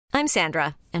I'm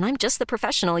Sandra, and I'm just the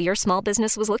professional your small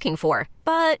business was looking for.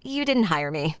 But you didn't hire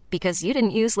me because you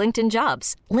didn't use LinkedIn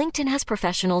Jobs. LinkedIn has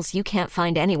professionals you can't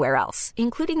find anywhere else,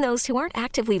 including those who aren't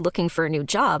actively looking for a new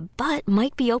job, but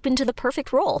might be open to the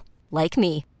perfect role, like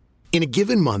me. In a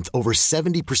given month, over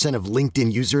 70% of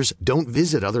LinkedIn users don't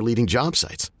visit other leading job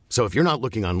sites. So if you're not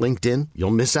looking on LinkedIn,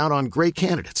 you'll miss out on great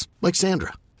candidates like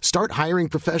Sandra. Start hiring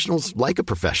professionals like a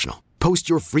professional. Post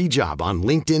your free job on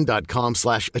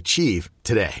linkedin.com/achieve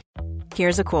today.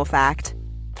 Here's a cool fact.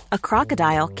 A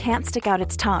crocodile can't stick out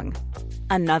its tongue.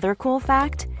 Another cool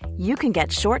fact, you can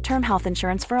get short-term health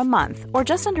insurance for a month or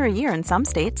just under a year in some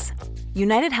states.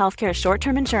 United Healthcare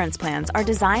short-term insurance plans are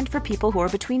designed for people who are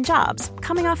between jobs,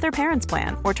 coming off their parents'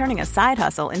 plan, or turning a side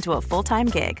hustle into a full-time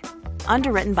gig.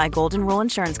 Underwritten by Golden Rule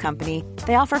Insurance Company,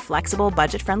 they offer flexible,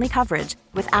 budget-friendly coverage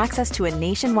with access to a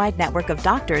nationwide network of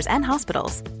doctors and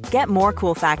hospitals. Get more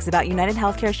cool facts about United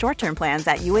Healthcare short-term plans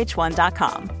at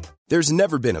uh1.com. There's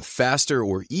never been a faster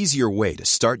or easier way to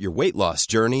start your weight loss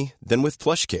journey than with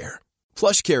PlushCare.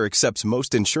 PlushCare accepts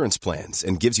most insurance plans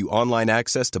and gives you online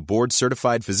access to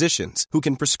board-certified physicians who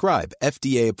can prescribe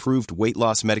FDA-approved weight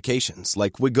loss medications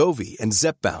like Wegovy and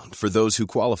Zepbound for those who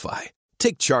qualify.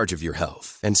 Take charge of your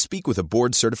health and speak with a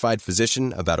board-certified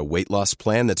physician about a weight loss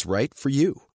plan that's right for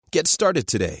you. Get started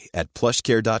today at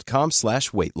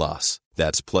plushcare.com/weight loss.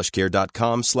 That's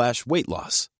plushcare.com/weight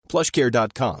loss.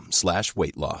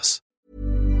 plushcare.com/weight loss.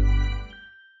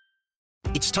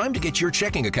 It's time to get your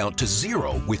checking account to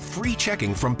zero with free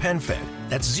checking from PenFed.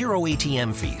 That's zero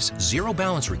ATM fees, zero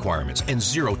balance requirements, and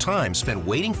zero time spent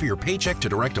waiting for your paycheck to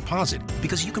direct deposit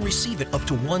because you can receive it up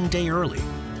to 1 day early.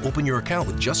 Open your account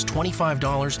with just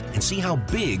 $25 and see how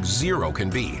big zero can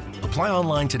be. Apply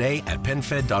online today at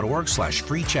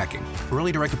PenFed.org/free checking.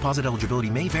 Early direct deposit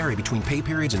eligibility may vary between pay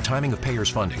periods and timing of payers'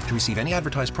 funding. To receive any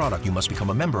advertised product, you must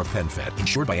become a member of PenFed,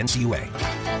 insured by NCUA.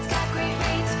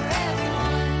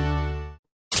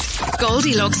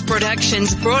 Goldilocks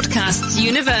Productions broadcasts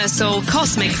universal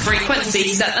cosmic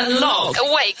frequencies that unlock,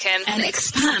 awaken, and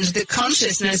expand the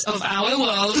consciousness of our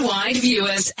worldwide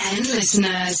viewers and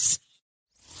listeners.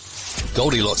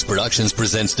 Goldilocks Productions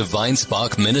presents Divine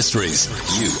Spark Ministries.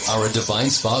 You are a divine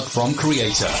spark from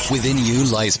Creator. Within you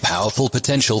lies powerful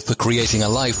potential for creating a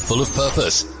life full of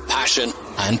purpose, passion,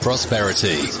 and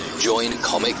prosperity. Join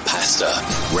comic pastor,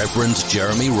 Reverend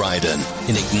Jeremy Ryden,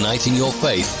 in igniting your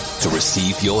faith to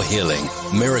receive your healing,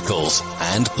 miracles,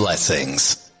 and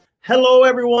blessings. Hello,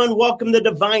 everyone. Welcome to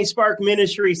Divine Spark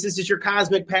Ministries. This is your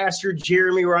cosmic pastor,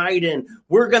 Jeremy Ryden.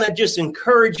 We're going to just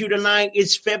encourage you tonight.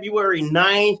 It's February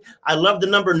 9th. I love the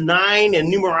number 9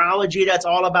 and numerology. That's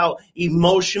all about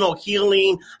emotional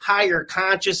healing, higher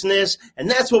consciousness. And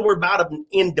that's what we're about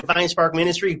in Divine Spark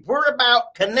Ministry. We're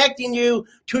about connecting you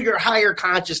to your higher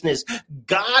consciousness,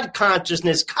 God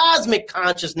consciousness, cosmic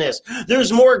consciousness.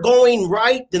 There's more going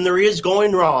right than there is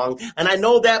going wrong. And I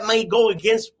know that may go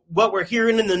against what we're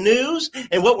hearing in the news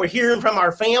and what we're hearing from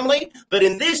our family. But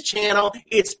in this channel,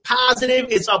 it's positive,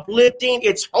 it's uplifting,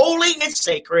 it's holy, it's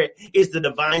sacred. It's the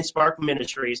Divine Spark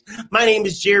Ministries. My name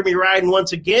is Jeremy Ryden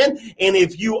once again. And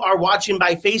if you are watching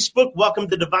by Facebook, welcome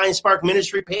to the Divine Spark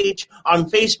Ministry page on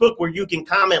Facebook where you can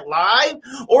comment live.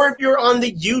 Or if you're on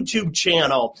the YouTube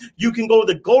channel, you can go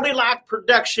to the Goldilocks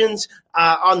Productions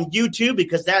on YouTube,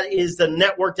 because that is the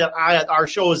network that our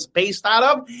show is based out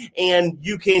of. And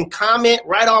you can comment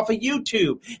right off of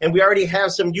YouTube. And we already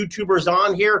have some YouTubers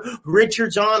on here.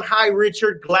 Richard's on. Hi,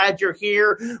 Richard. Glad you're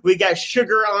here. We got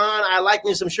Sugar on. I like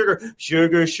me some sugar.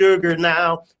 Sugar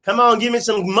now. Come on, give me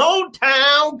some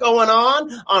Motown going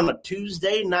on a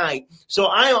Tuesday night. So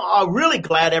I'm really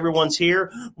glad everyone's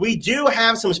here. We do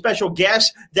have some special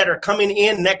guests that are coming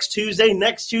in next Tuesday.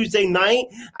 Next Tuesday night,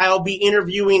 I'll be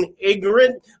interviewing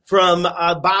Ingrid from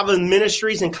Bava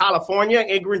Ministries in California.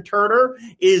 Ingrid Turner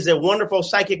is a wonderful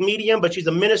psychic medium, but she's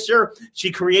a minister.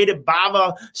 She created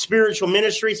Bava Spiritual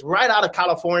Ministries right out of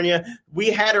California.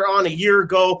 We had her on a year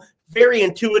ago. Very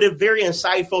intuitive, very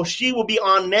insightful. She will be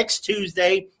on next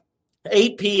Tuesday,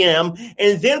 8 p.m.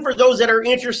 And then for those that are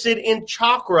interested in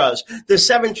chakras, the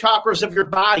 7 chakras of your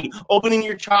body, opening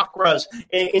your chakras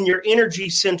in your energy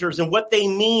centers and what they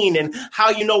mean and how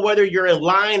you know whether you're in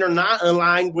line or not in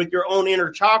line with your own inner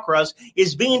chakras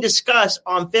is being discussed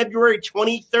on February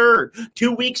 23rd,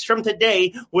 2 weeks from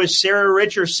today, with Sarah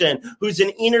Richardson, who's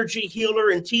an energy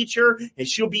healer and teacher, and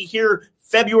she'll be here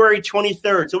February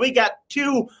 23rd. So we got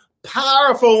 2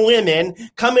 powerful women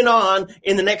coming on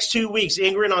in the next 2 weeks.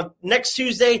 Ingrid on next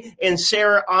Tuesday and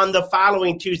Sarah on the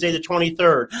following Tuesday, the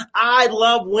 23rd. I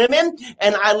love women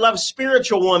and I love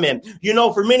spiritual women. You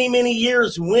know, for many, many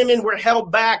years, women were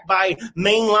held back by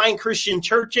mainline Christian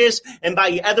churches and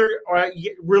by other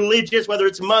religious, whether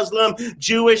it's Muslim,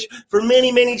 Jewish. For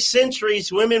many, many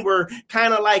centuries, women were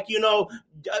kind of like,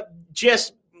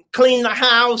 just clean the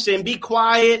house and be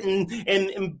quiet.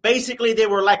 And basically they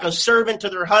were like a servant to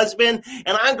their husband.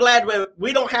 And I'm glad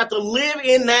we don't have to live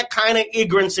in that kind of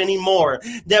ignorance anymore,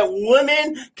 that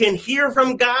women can hear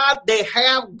from God. They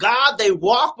have God. They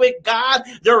walk with God.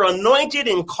 They're anointed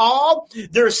and called.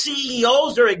 They're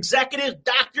CEOs. They're executives,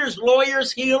 doctors,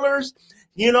 lawyers, healers.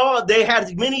 They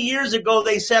had many years ago,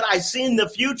 they said, I seen the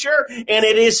future, and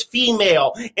it is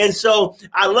female. And so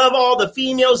I love all the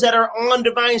females that are on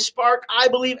Divine Spark. I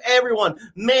believe everyone,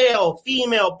 male,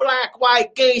 female, black,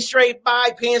 white, gay, straight,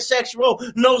 bi,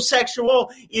 pansexual, no sexual.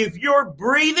 If you're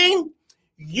breathing,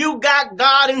 you got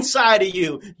God inside of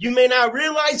you. You may not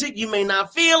realize it. You may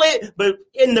not feel it, but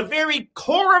in the very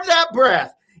core of that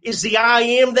breath is the I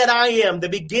am that I am, the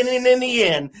beginning and the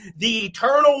end, the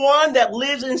eternal one that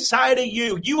lives inside of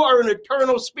you. You are an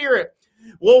eternal spirit.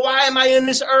 Well, why am I in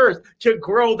this earth? To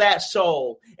grow that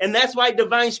soul. And that's why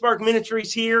Divine Spark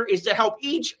Ministries here is to help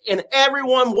each and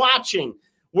everyone watching,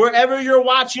 wherever you're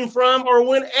watching from or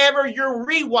whenever you're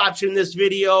rewatching this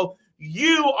video.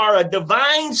 You are a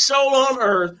divine soul on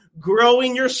earth,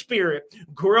 growing your spirit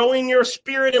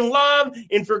in love,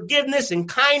 in forgiveness, and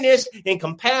kindness, and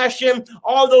compassion,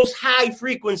 all those high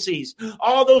frequencies,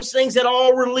 all those things that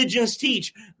all religions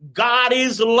teach. God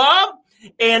is love.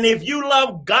 And if you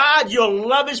love God, you'll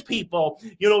love his people.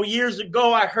 Years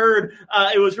ago, I heard,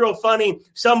 it was real funny.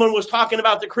 Someone was talking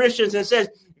about the Christians and says,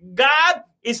 God,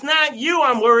 it's not you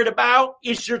I'm worried about.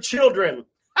 It's your children.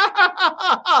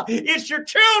 It's your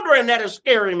children that are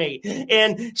scaring me.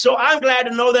 And so I'm glad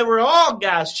to know that we're all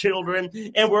God's children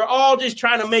and we're all just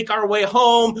trying to make our way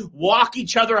home, walk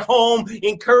each other home,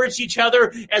 encourage each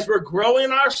other as we're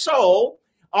growing our soul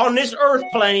on this earth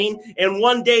plane. And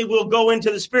one day we'll go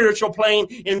into the spiritual plane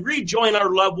and rejoin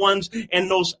our loved ones and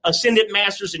those ascended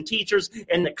masters and teachers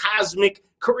and the cosmic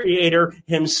creator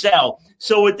himself.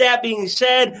 So with that being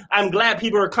said, I'm glad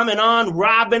people are coming on.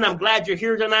 Robin, I'm glad you're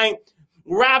here tonight.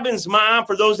 Robin's mom,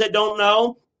 for those that don't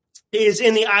know, is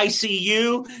in the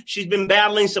ICU. She's been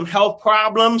battling some health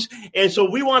problems. And so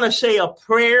we want to say a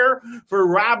prayer for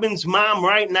Robin's mom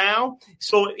right now.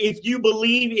 So if you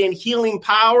believe in healing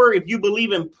power, if you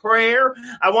believe in prayer,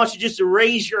 I want you just to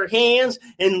raise your hands.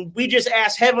 And we just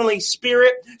ask Heavenly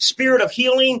Spirit, Spirit of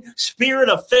healing, Spirit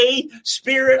of faith,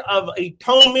 Spirit of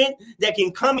atonement that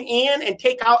can come in and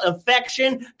take out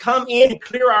infection, come in and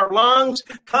clear our lungs,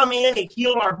 come in and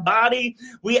heal our body.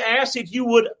 We ask if you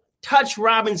would touch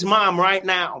Robin's mom right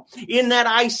now in that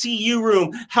ICU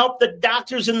room. Help the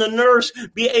doctors and the nurse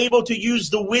be able to use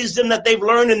the wisdom that they've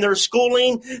learned in their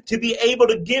schooling to be able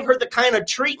to give her the kind of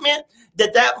treatment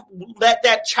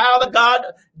that child of God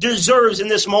deserves in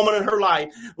this moment in her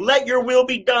life. Let your will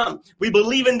be done. We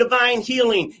believe in divine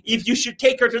healing. If you should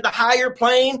take her to the higher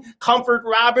plane, comfort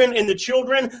Robin and the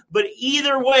children. But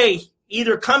either way,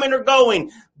 either coming or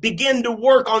going, begin to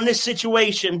work on this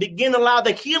situation. Begin to allow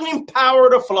the healing power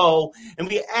to flow. And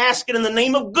we ask it in the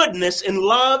name of goodness and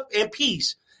love and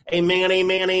peace. Amen,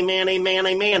 amen, amen, amen,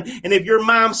 amen. And if your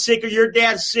mom's sick or your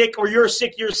dad's sick or you're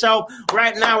sick yourself,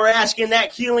 right now we're asking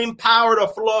that healing power to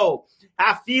flow.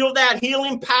 I feel that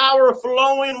healing power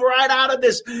flowing right out of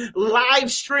this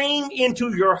live stream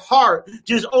into your heart.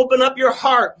 Just open up your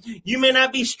heart. You may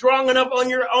not be strong enough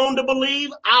on your own to believe.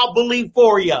 I'll believe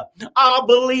for you. I'll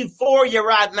believe for you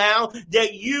right now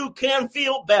that you can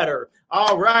feel better.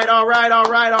 All right, all right,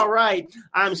 all right, all right.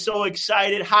 I'm so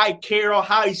excited. Hi, Carol.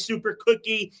 Hi, Super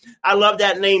Cookie. I love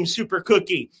that name, Super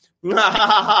Cookie.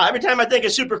 Every time I think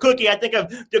of Super Cookie, I think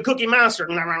of the Cookie Monster.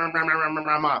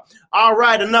 All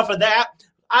right, enough of that.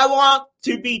 I want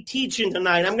to be teaching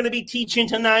tonight. I'm going to be teaching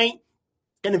tonight.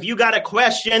 And if you got a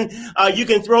question, you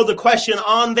can throw the question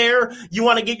on there. You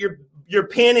want to get your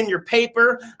pen and your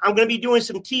paper. I'm going to be doing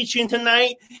some teaching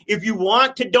tonight. If you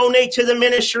want to donate to the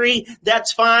ministry,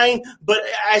 that's fine. But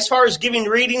as far as giving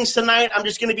readings tonight, I'm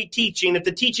just going to be teaching. If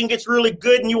the teaching gets really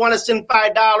good and you want to send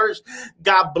 $5,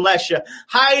 God bless you.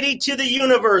 Heidi to the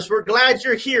universe. We're glad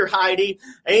you're here, Heidi.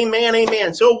 Amen,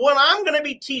 amen. So what I'm going to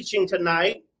be teaching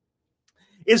tonight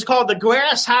is called the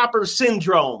grasshopper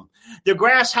syndrome. The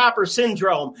grasshopper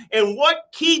syndrome. And what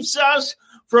keeps us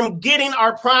from getting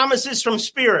our promises from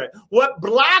Spirit? What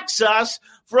blocks us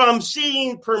from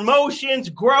seeing promotions,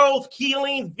 growth,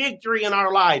 healing, victory in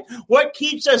our life? What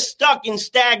keeps us stuck and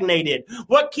stagnated?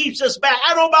 What keeps us back?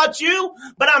 I don't know about you,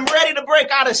 but I'm ready to break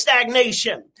out of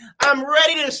stagnation. I'm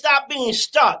ready to stop being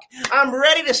stuck. I'm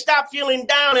ready to stop feeling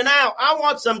down and out. I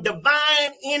want some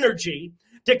divine energy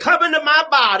to come into my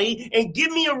body and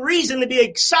give me a reason to be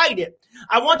excited.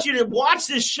 I want you to watch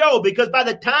this show, because by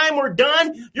the time we're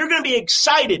done, you're going to be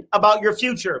excited about your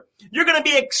future. You're going to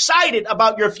be excited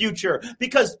about your future,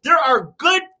 because there are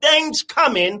good things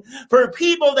coming for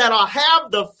people that will have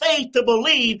the faith to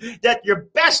believe that your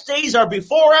best days are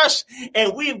before us,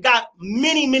 and we've got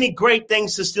many, many great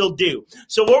things to still do.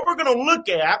 So what we're going to look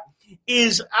at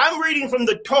is, I'm reading from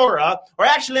the Torah, or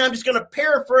actually I'm just going to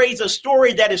paraphrase a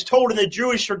story that is told in the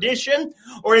Jewish tradition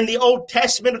or in the Old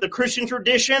Testament of the Christian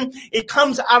tradition. It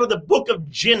comes out of the book of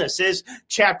Genesis,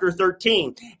 chapter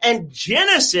 13. And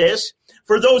Genesis,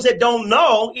 for those that don't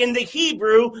know, in the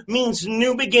Hebrew means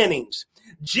new beginnings.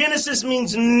 Genesis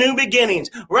means new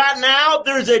beginnings. Right now,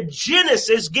 there's a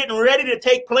Genesis getting ready to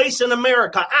take place in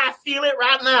America. I feel it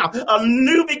right now. A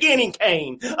new beginning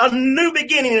came. A new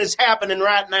beginning is happening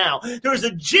right now. There's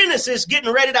a Genesis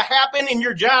getting ready to happen in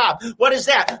your job. What is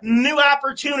that? New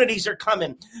opportunities are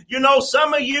coming. You know,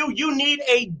 some of you need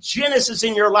a Genesis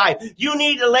in your life. You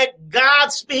need to let God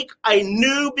speak a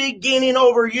new beginning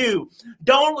over you.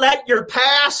 Don't let your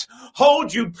past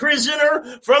hold you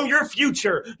prisoner from your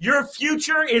future. Your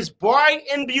future is bright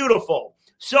and beautiful.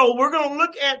 So we're going to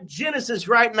look at Genesis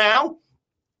right now.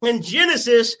 In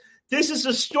Genesis, this is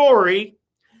a story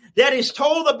that is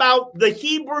told about the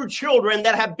Hebrew children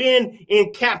that have been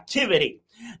in captivity.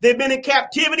 They've been in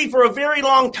captivity for a very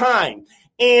long time.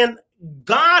 And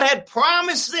God had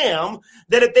promised them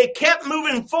that if they kept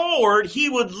moving forward, he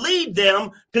would lead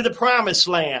them to the promised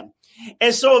land.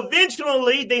 And so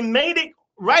eventually they made it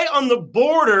right on the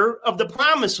border of the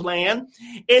promised land.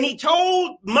 And he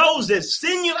told Moses,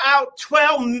 send you out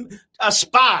 12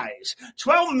 spies,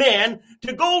 12 men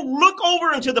to go look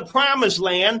over into the promised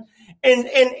land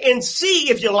and see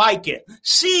if you like it.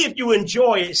 See if you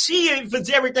enjoy it. See if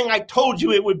it's everything I told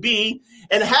you it would be,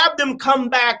 and have them come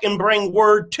back and bring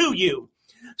word to you.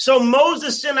 So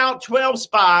Moses sent out 12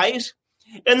 spies,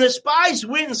 and the spies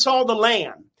went and saw the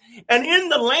land. And in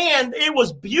the land, it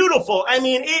was beautiful. I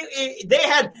mean, it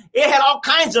had all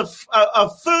kinds of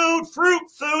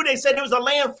fruit. They said it was a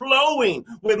land flowing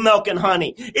with milk and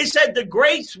honey. It said the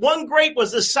grapes, one grape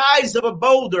was the size of a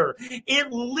boulder.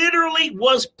 It literally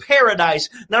was paradise.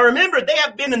 Now remember, they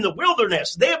have been in the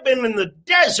wilderness. They have been in the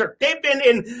desert. They've been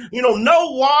in,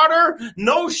 no water,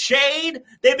 no shade.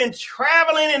 They've been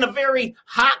traveling in a very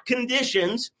hot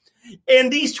conditions.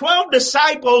 And these 12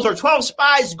 disciples or 12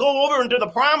 spies go over into the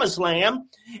promised land,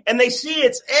 and they see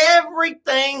it's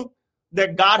everything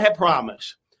that God had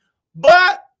promised.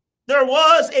 But there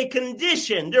was a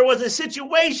condition. There was a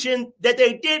situation that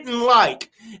they didn't like.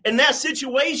 And that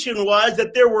situation was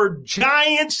that there were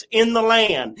giants in the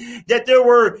land, that there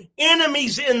were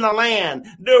enemies in the land,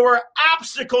 there were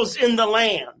obstacles in the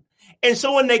land. And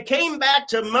so when they came back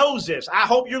to Moses, I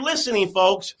hope you're listening,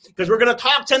 folks, because we're going to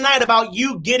talk tonight about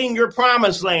you getting your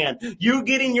promised land, you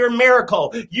getting your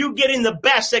miracle, you getting the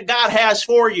best that God has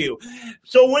for you.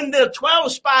 So when the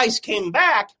 12 spies came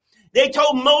back, they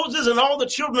told Moses and all the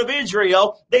children of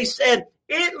Israel, they said,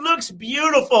 it looks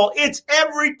beautiful. It's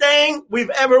everything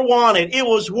we've ever wanted. It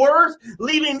was worth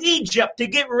leaving Egypt to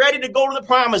get ready to go to the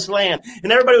promised land.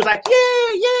 And everybody was like,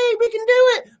 yay, we can do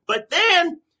it. But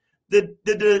then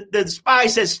the spy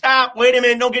says, stop, wait a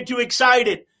minute, don't get too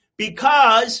excited,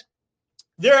 because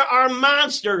there are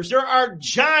monsters, there are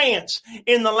giants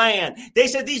in the land. They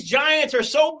said these giants are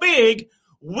so big,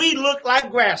 we look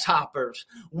like grasshoppers.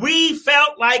 We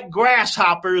felt like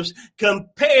grasshoppers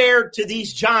compared to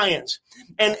these giants.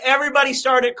 And everybody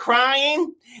started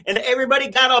crying, and everybody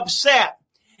got upset.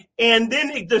 And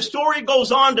then the story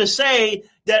goes on to say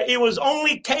that it was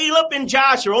only Caleb and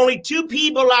Joshua, only 2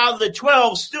 people out of the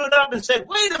 12 stood up and said,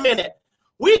 wait a minute,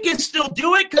 we can still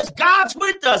do it because God's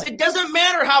with us. It doesn't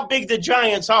matter how big the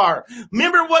giants are.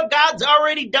 Remember what God's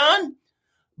already done?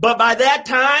 But by that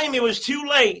time, it was too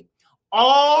late.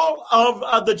 All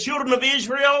of the children of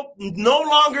Israel no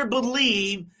longer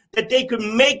believed that they could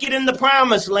make it in the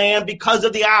promised land because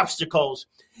of the obstacles.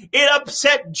 It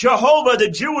upset Jehovah, the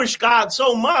Jewish God,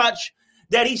 so much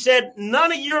that he said,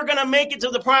 none of you are going to make it to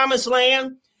the promised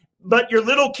land, but your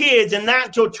little kids, and not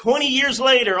until 20 years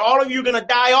later, all of you are going to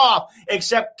die off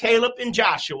except Caleb and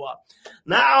Joshua.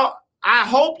 Now, I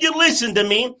hope you listen to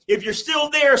me. If you're still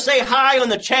there, say hi on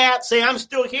the chat. Say, I'm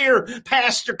still here,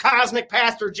 Pastor Cosmic,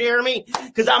 Pastor Jeremy,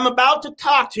 because I'm about to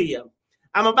talk to you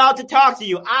I'm about to talk to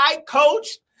you. I coach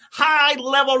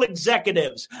high-level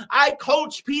executives. I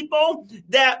coach people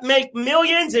that make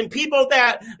millions and people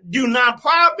that do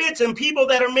nonprofits and people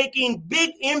that are making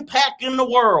big impact in the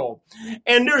world.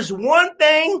 And there's one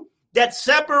thing that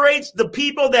separates the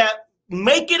people that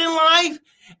make it in life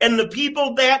and the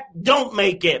people that don't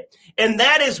make it. And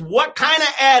that is, what kind of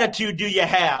attitude do you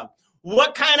have?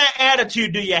 What kind of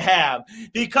attitude do you have?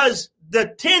 Because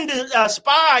the 10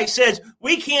 spy says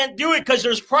we can't do it because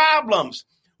there's problems.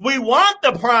 We want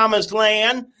the promised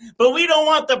land, but we don't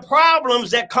want the problems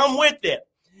that come with it.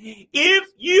 If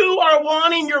you are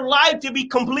wanting your life to be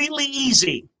completely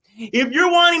easy, if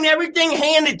you're wanting everything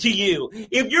handed to you,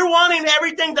 if you're wanting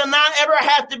everything to not ever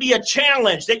have to be a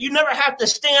challenge, that you never have to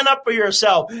stand up for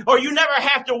yourself, or you never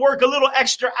have to work a little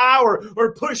extra hour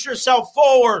or push yourself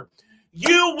forward,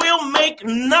 you will make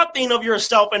nothing of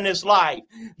yourself in this life.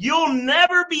 You'll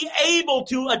never be able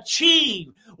to achieve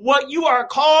what you are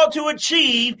called to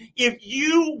achieve if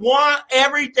you want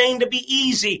everything to be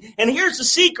easy. And here's the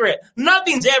secret.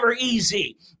 Nothing's ever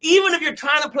easy. Even if you're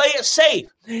trying to play it safe,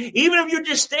 even if you're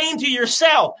just staying to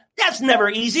yourself, that's never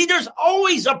easy. There's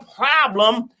always a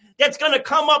problem that's going to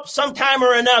come up sometime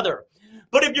or another.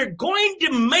 But if you're going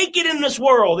to make it in this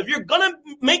world, if you're going to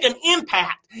make an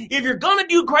impact, if you're going to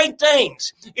do great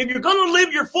things, if you're going to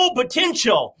live your full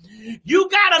potential, you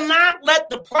got to not let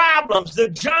the problems, the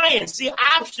giants, the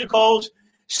obstacles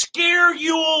scare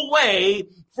you away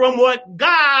from what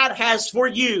God has for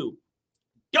you.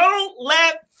 Don't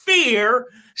let fear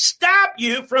stop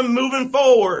you from moving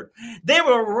forward. They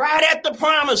were right at the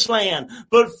promised land,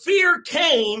 but fear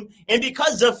came, and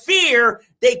because of fear,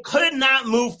 they could not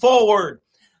move forward.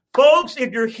 Folks,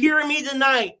 if you're hearing me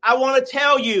tonight, I want to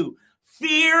tell you,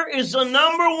 fear is the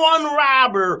number one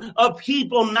robber of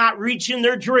people not reaching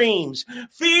their dreams.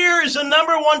 Fear is the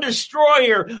number one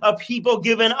destroyer of people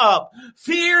giving up.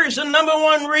 Fear is the number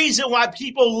one reason why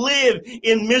people live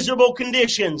in miserable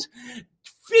conditions.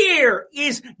 Fear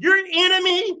is your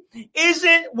enemy.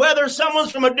 Isn't whether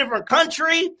someone's from a different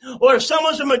country or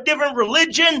someone's from a different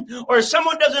religion or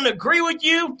someone doesn't agree with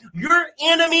you. Your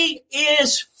enemy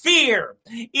is fear.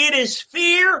 It is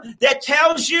fear that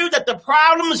tells you that the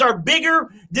problems are bigger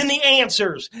than the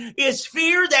answers. It's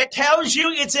fear that tells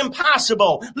you it's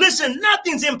impossible. Listen,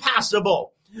 nothing's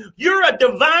impossible. You're a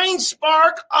divine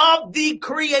spark of the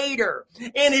Creator.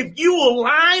 And if you will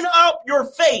line up your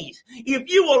faith,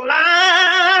 if you will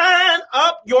line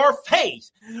up your faith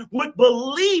with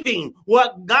believing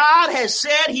what God has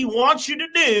said He wants you to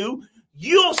do,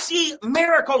 you'll see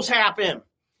miracles happen.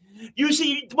 You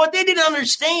see, what they didn't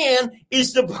understand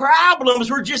is the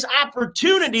problems were just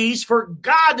opportunities for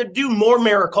God to do more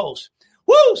miracles.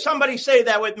 Woo! Somebody say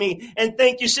that with me. And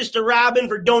thank you, Sister Robin,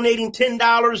 for donating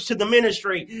 $10 to the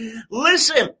ministry.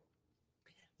 Listen,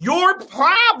 your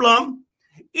problem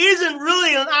isn't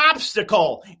really an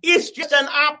obstacle. It's just an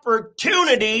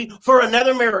opportunity for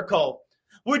another miracle.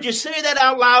 Would you say that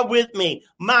out loud with me?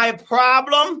 My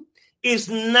problem is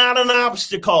not an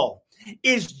obstacle.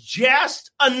 It's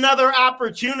just another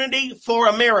opportunity for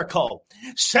a miracle.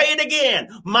 Say it again.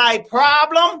 My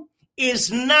problem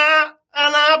is not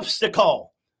an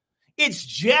obstacle. It's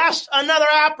just another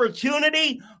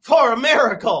opportunity for a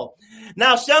miracle.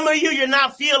 Now, some of you, you're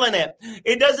not feeling it.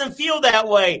 It doesn't feel that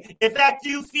way. In fact,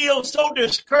 you feel so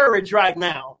discouraged right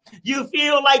now. You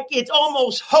feel like it's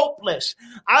almost hopeless.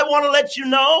 I want to let you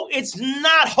know it's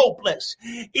not hopeless.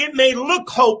 It may look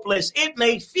hopeless. It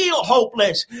may feel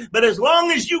hopeless. But as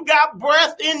long as you got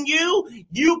breath in you,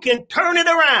 you can turn it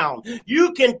around.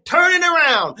 You can turn it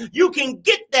around. You can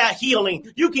get that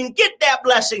healing. You can get that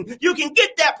blessing. You can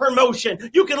get that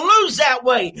promotion. You can lose that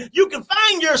weight. You can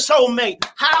find your soulmate.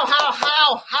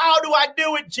 How do I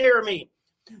do it, Jeremy?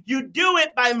 You do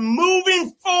it by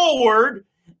moving forward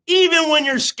even when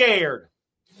you're scared.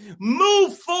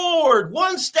 Move forward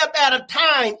one step at a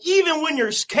time, even when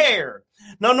you're scared.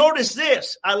 Now, notice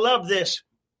this. I love this.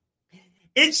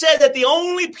 It said that the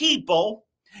only people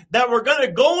that were going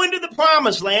to go into the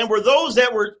promised land were those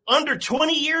that were under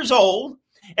 20 years old,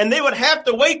 and they would have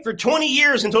to wait for 20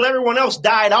 years until everyone else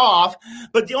died off.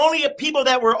 But the only people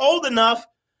that were old enough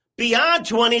beyond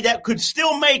 20 that could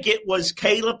still make it was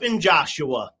Caleb and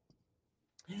Joshua.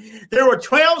 There were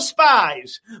 12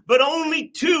 spies, but only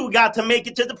 2 got to make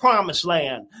it to the promised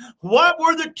land. What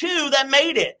were the 2 that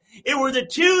made it? It were the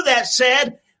 2 that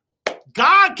said,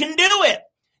 God can do it.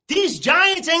 These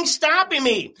giants ain't stopping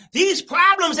me. These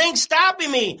problems ain't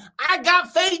stopping me. I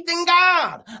got faith in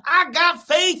God. I got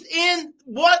faith in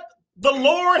what the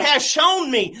Lord has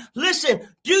shown me. Listen,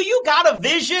 do you got a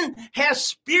vision? Has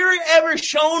Spirit ever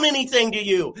shown anything to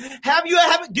you?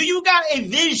 Do you got a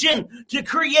vision to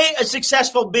create a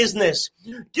successful business?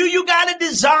 Do you got a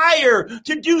desire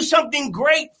to do something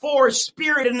great for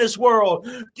Spirit in this world?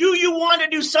 Do you want to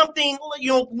do something,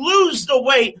 lose the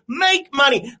weight, make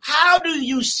money? How do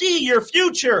you see your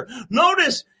future?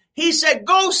 Notice, he said,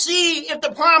 go see if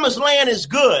the promised land is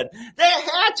good. They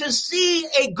had to see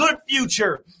a good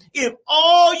future. If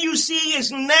all you see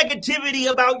is negativity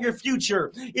about your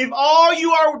future, if all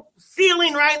you are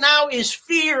feeling right now is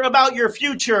fear about your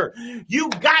future, you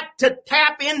got to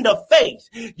tap into faith.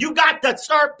 You got to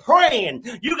start praying.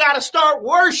 You got to start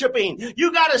worshiping.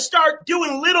 You got to start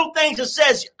doing little things that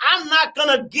says, I'm not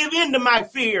going to give in to my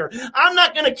fear. I'm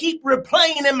not going to keep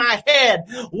replaying in my head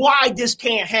why this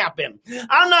can't happen.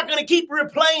 I'm not going to keep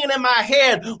replaying in my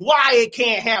head why it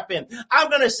can't happen. I'm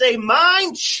going to say,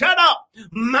 mind, shut up.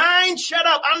 Mind, shut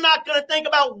up. I'm not going to think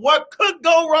about what could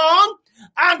go wrong.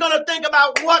 I'm going to think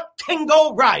about what can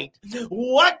go right.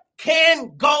 What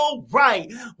can go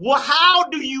right? Well, how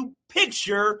do you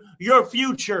picture your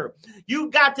future?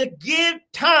 You got to give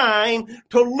time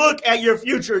to look at your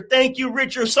future. Thank you,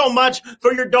 Richard, so much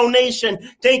for your donation.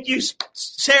 Thank you,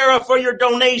 Sarah, for your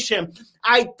donation.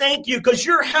 I thank you because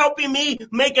you're helping me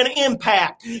make an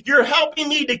impact. You're helping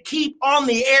me to keep on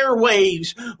the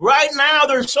airwaves. Right now,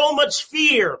 there's so much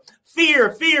fear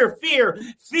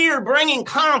bringing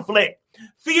conflict.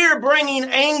 Fear bringing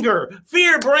anger,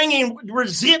 fear bringing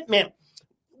resentment.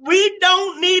 We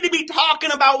don't need to be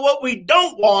talking about what we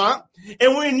don't want,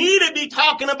 and we need to be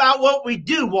talking about what we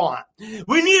do want.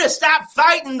 We need to stop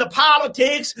fighting the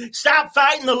politics, stop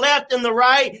fighting the left and the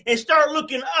right, and start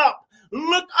looking up.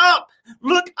 Look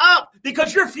up,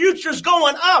 because your future's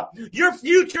going up. Your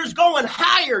future's going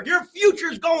higher. Your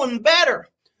future's going better.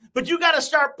 But you got to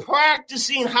start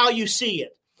practicing how you see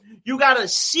it. You got to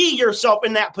see yourself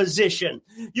in that position.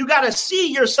 You got to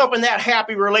see yourself in that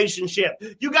happy relationship.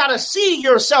 You got to see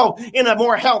yourself in a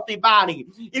more healthy body.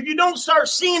 If you don't start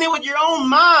seeing it with your own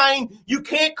mind, you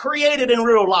can't create it in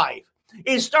real life.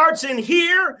 It starts in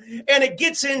here and it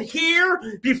gets in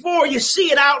here before you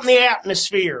see it out in the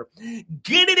atmosphere.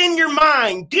 Get it in your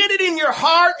mind, get it in your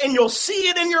heart, and you'll see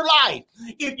it in your life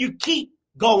if you keep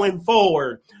going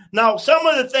forward. Now, some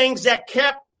of the things that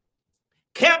kept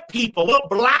people, what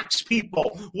blocks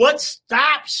people, what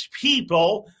stops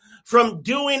people from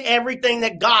doing everything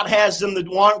that God has them to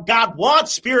want, God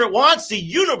wants, Spirit wants, the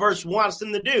universe wants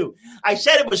them to do. I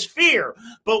said it was fear,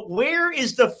 but where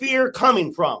is the fear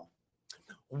coming from?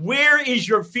 Where is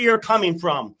your fear coming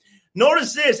from?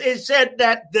 Notice this. It said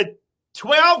that the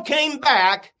 12 came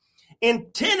back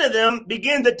and 10 of them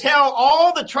began to tell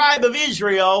all the tribe of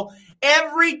Israel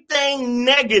everything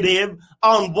negative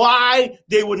on why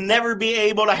they would never be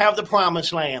able to have the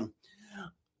promised land.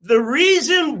 The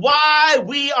reason why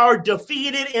we are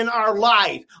defeated in our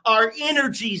life, our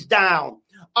energy's down,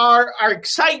 our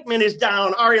excitement is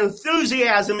down, our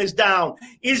enthusiasm is down,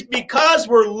 is because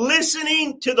we're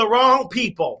listening to the wrong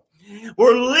people.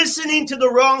 We're listening to the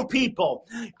wrong people.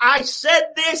 I said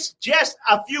this just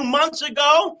a few months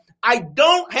ago. I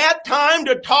don't have time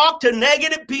to talk to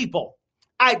negative people.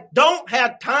 I don't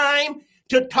have time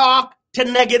to talk to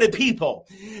negative people.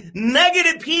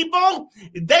 Negative people,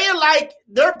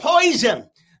 they're poison.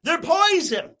 They're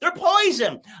poison. They're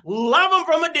poison. Love them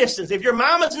from a distance. If your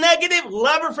mama's negative,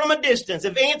 love her from a distance.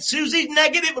 If Aunt Susie's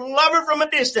negative, love her from a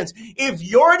distance. If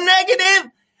you're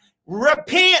negative,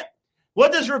 repent.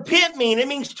 What does repent mean? It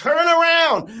means turn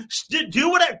around. Do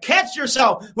whatever. Catch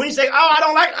yourself. When you say, I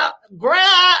don't like,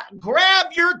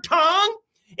 grab your tongue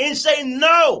and say,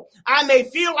 no, I may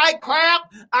feel like crap.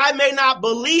 I may not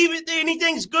believe it,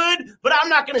 anything's good, but I'm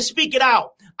not going to speak it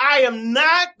out. I am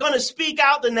not going to speak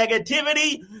out the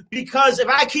negativity, because if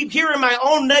I keep hearing my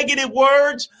own negative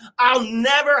words, I'll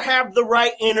never have the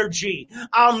right energy.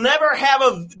 I'll never have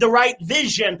the right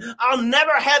vision. I'll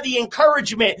never have the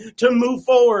encouragement to move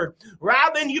forward.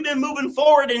 Robin, you've been moving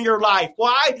forward in your life.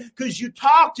 Why? Because you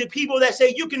talk to people that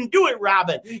say, you can do it,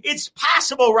 Robin. It's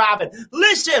possible, Robin.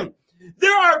 Listen,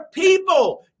 there are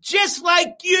people just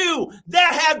like you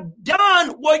that have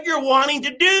done what you're wanting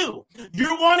to do.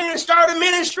 You're wanting to start a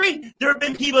ministry. There have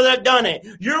been people that have done it.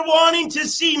 You're wanting to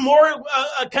see more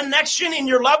a connection in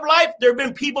your love life. There have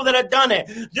been people that have done it.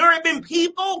 There have been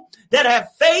people that have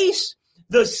faced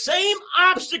the same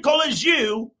obstacle as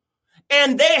you,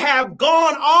 and they have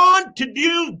gone on to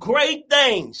do great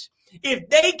things. If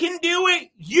they can do it,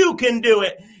 you can do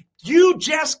it. You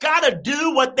just got to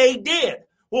do what they did.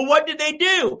 Well, what did they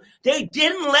do? They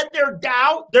didn't let their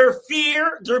doubt, their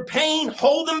fear, their pain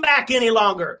hold them back any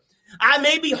longer. I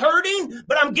may be hurting,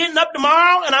 but I'm getting up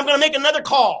tomorrow and I'm going to make another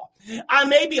call. I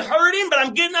may be hurting, but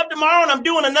I'm getting up tomorrow and I'm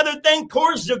doing another thing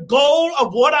towards the goal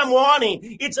of what I'm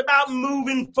wanting. It's about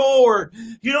moving forward.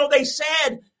 You know, they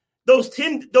said, those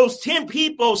 10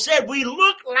 people said, we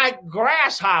look like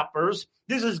grasshoppers.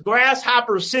 This is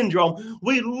grasshopper syndrome.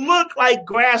 We look like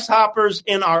grasshoppers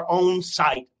in our own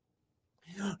sight.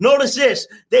 Notice this.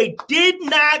 They did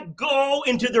not go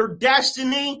into their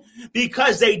destiny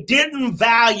because they didn't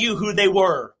value who they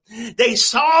were. They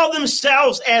saw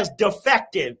themselves as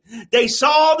defective. They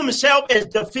saw themselves as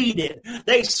defeated.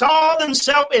 They saw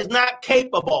themselves as not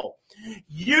capable.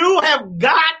 You have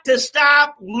got to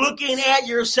stop looking at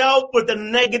yourself with a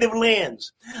negative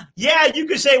lens. Yeah, you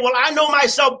could say, well, I know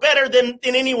myself better than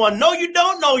anyone. No, you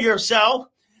don't know yourself.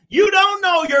 You don't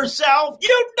know yourself.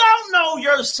 You don't know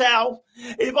yourself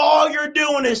if all you're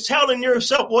doing is telling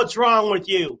yourself what's wrong with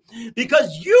you.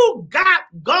 Because you got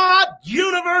God,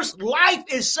 universe, life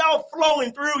itself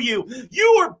flowing through you.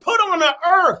 You were put on the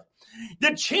earth.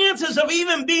 The chances of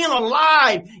even being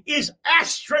alive is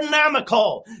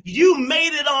astronomical. You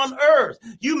made it on earth.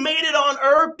 You made it on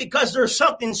earth because there's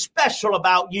something special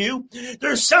about you.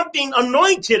 There's something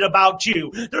anointed about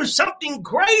you. There's something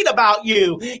great about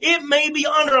you. It may be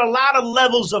under a lot of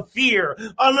levels of fear,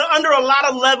 under a lot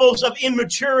of levels of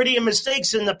immaturity and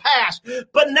mistakes in the past,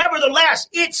 but nevertheless,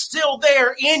 it's still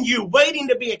there in you, waiting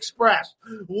to be expressed,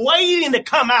 waiting to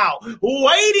come out,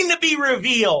 waiting to be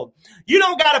revealed. You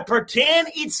don't got to pretend,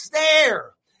 it's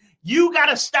there. You got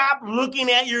to stop looking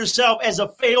at yourself as a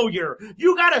failure.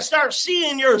 You got to start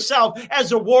seeing yourself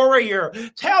as a warrior.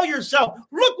 Tell yourself,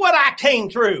 look what I came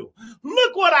through.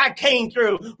 Look what I came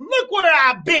through. Look where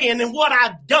I've been and what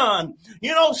I've done.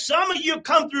 You know, some of you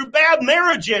come through bad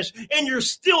marriages and you're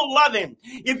still loving.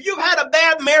 If you've had a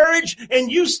bad marriage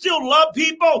and you still love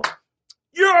people,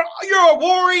 you're a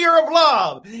warrior of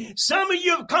love. Some of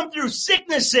you have come through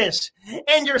sicknesses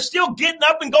and you're still getting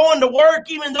up and going to work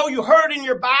even though you hurt in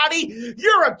your body.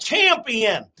 You're a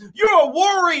champion. You're a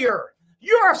warrior.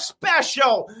 You're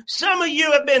special. Some of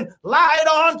you have been lied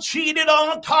on, cheated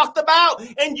on, talked about,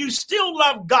 and you still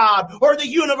love God or the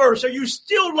universe, or you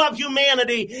still love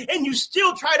humanity, and you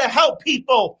still try to help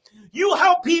people. You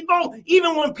help people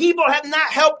even when people have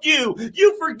not helped you.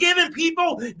 You've forgiven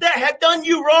people that have done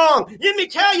you wrong. Let me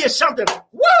tell you something.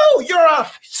 Woo! You're a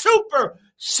super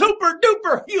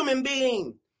duper human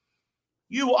being.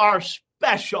 You are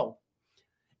special.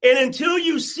 And until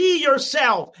you see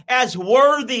yourself as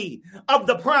worthy of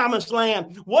the promised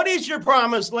land, what is your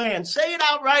promised land? Say it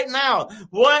out right now.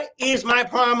 What is my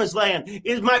promised land?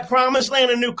 Is my promised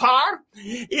land a new car?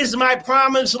 Is my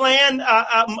promised land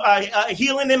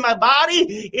healing in my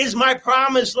body? Is my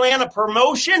promised land a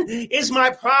promotion? Is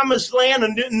my promised land a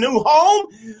new home?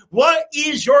 What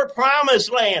is your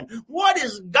promised land? What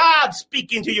is God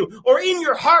speaking to you? Or in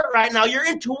your heart right now, your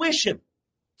intuition?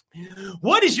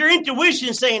 What is your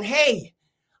intuition saying? Hey,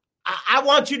 I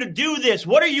want you to do this.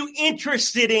 What are you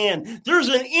interested in? There's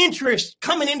an interest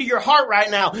coming into your heart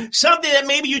right now. Something that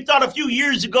maybe you thought a few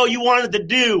years ago you wanted to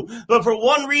do, but for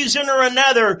one reason or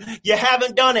another, you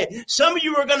haven't done it. Some of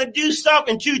you are going to do stuff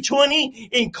in 2020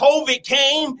 and COVID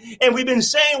came and we've been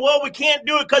saying, well, we can't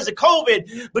do it because of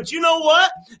COVID. But you know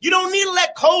what? You don't need to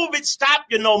let COVID stop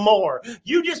you no more.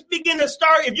 You just begin to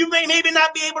start. If you may maybe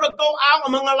not be able to go out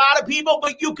among a lot of people,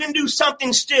 but you can do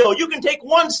something still. You can take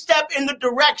one step in the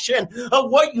direction of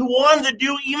what you wanted to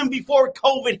do even before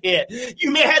COVID hit.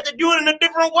 You may have to do it in a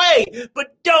different way,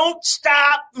 but don't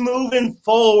stop moving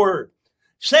forward.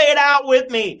 Say it out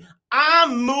with me.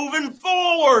 I'm moving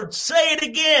forward. Say it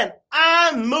again.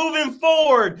 I'm moving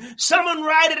forward. Someone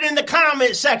write it in the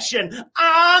comment section.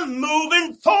 I'm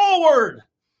moving forward.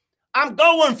 I'm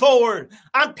going forward.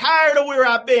 I'm tired of where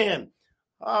I've been.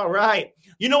 All right.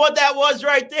 You know what that was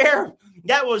right there?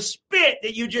 That was spit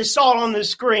that you just saw on the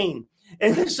screen.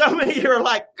 And some of you are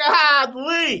like,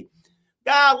 golly,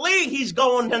 he's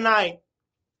going tonight.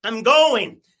 I'm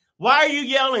going. Why are you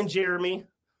yelling, Jeremy?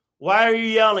 Why are you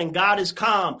yelling? God is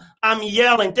calm. I'm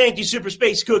yelling. Thank you, Super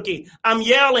Space Cookie. I'm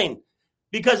yelling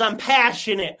because I'm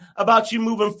passionate about you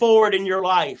moving forward in your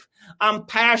life. I'm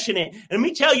passionate. And let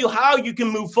me tell you how you can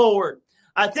move forward.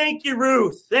 Thank you,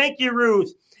 Ruth. Thank you,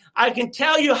 Ruth. I can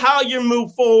tell you how you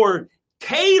move forward.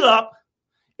 Caleb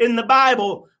in the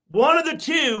Bible, one of the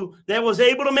two that was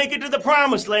able to make it to the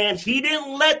promised land, he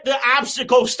didn't let the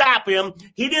obstacle stop him.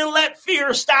 He didn't let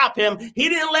fear stop him. He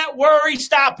didn't let worry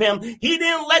stop him. He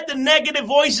didn't let the negative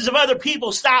voices of other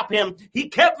people stop him. He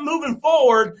kept moving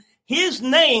forward. His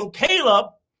name, Caleb,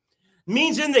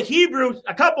 means in the Hebrew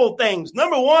a couple of things.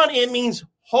 Number one, it means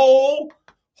wholehearted.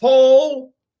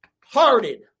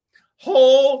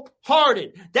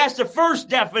 wholehearted. That's the first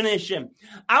definition.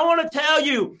 I want to tell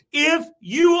you, if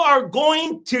you are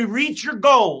going to reach your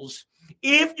goals,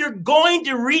 if you're going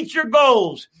to reach your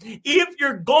goals, if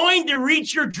you're going to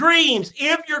reach your dreams,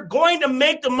 if you're going to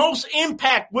make the most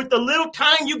impact with the little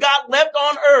time you got left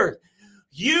on earth,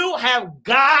 you have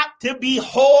got to be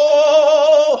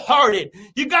wholehearted.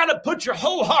 You got to put your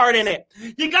whole heart in it.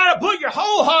 You got to put your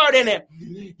whole heart in it.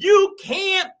 You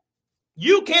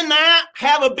cannot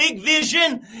have a big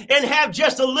vision and have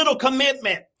just a little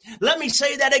commitment. Let me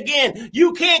say that again.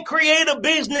 You can't create a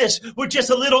business with just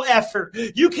a little effort.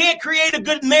 You can't create a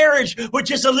good marriage with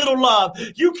just a little love.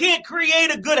 You can't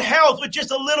create a good health with just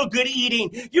a little good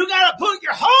eating. You got to put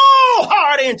your whole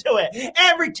heart into it.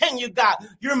 Everything you got,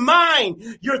 your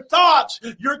mind, your thoughts,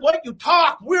 what you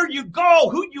talk, where you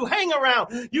go, who you hang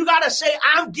around. You got to say,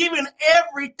 I'm giving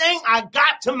everything I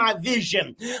got to my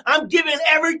vision. I'm giving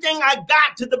everything I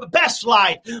got to the best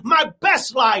life, my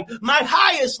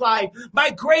highest life, my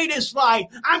greatest life.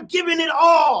 I'm giving it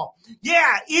all.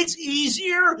 Yeah, it's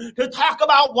easier to talk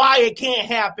about why it can't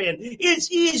happen.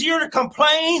 It's easier to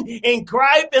complain and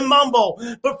gripe and mumble.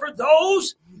 But for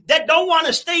those that don't want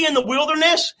to stay in the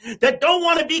wilderness, that don't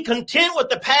want to be content with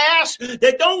the past,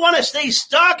 that don't want to stay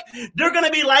stuck, they're going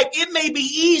to be like, it may be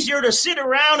easier to sit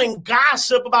around and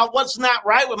gossip about what's not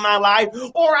right with my life,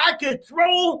 or I could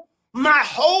throw my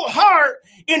whole heart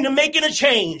into making a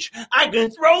change. I can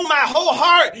throw my whole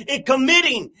heart in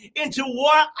committing into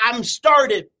what I'm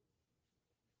started.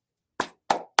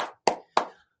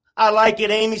 I like it.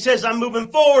 Amy says, I'm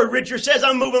moving forward. Richard says,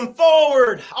 I'm moving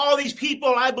forward. All these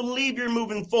people, I believe you're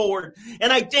moving forward.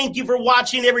 And I thank you for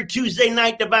watching every Tuesday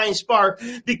night, Divine Spark,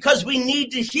 because we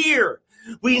need to hear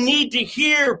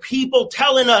people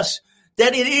telling us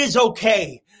that it is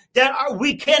okay, that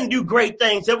we can do great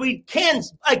things, that we can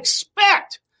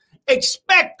expect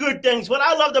good things. What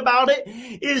I loved about it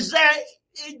is that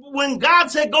when God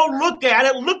said, go look at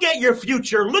it, look at your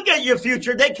future,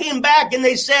 they came back and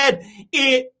they said,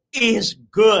 it is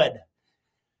good.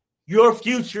 Your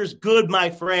future's good, my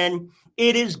friend.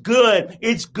 It is good.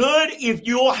 It's good if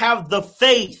you'll have the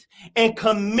faith and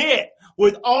commit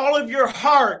with all of your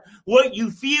heart what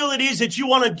you feel it is that you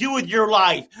want to do with your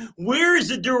life. Where is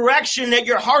the direction that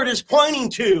your heart is pointing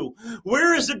to?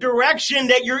 Where is the direction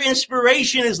that your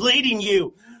inspiration is leading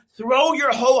you? Throw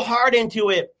your whole heart into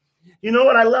it. You know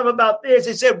what I love about this?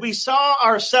 It said we saw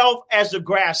ourselves as a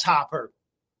grasshopper.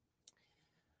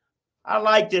 I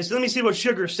like this. Let me see what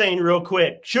Sugar's saying real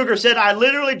quick. Sugar said, I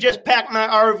literally just packed my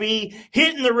RV,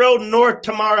 hitting the road north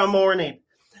tomorrow morning.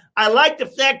 I like the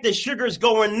fact that Sugar's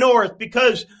going north,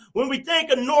 because when we think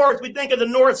of north, we think of the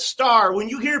North Star. When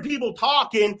you hear people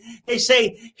talking, they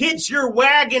say, hitch your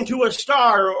wagon to a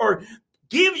star, or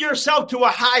give yourself to a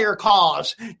higher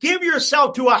cause. Give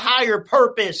yourself to a higher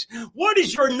purpose. What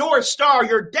is your North Star,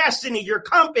 your destiny, your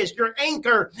compass, your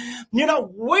anchor? You know,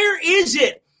 where is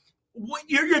it?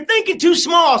 You're thinking too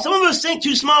small. Some of us think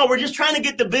too small. We're just trying to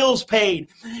get the bills paid.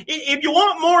 If you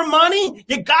want more money,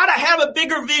 you got to have a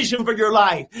bigger vision for your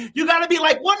life. You got to be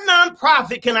like, what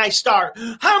nonprofit can I start?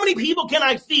 How many people can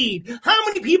I feed? How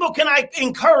many people can I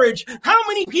encourage? How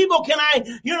many people can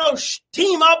I,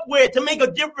 team up with to make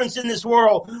a difference in this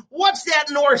world? What's that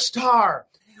North Star?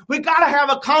 We got to have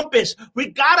a compass. We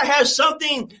got to have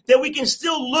something that we can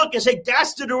still look and say,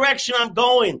 that's the direction I'm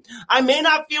going. I may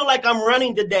not feel like I'm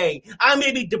running today. I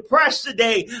may be depressed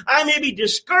today. I may be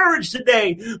discouraged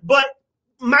today, but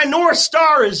my North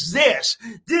Star is this.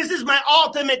 This is my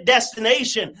ultimate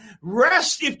destination.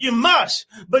 Rest if you must,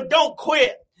 but don't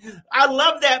quit. I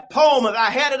love that poem. If I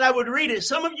had it, I would read it.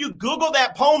 Some of you Google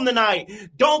that poem tonight.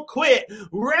 Don't quit.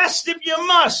 Rest if you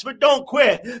must, but don't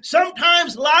quit.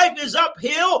 Sometimes life is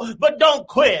uphill, but don't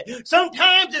quit.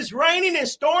 Sometimes it's raining and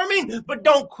storming, but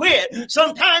don't quit.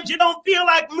 Sometimes you don't feel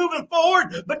like moving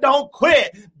forward, but don't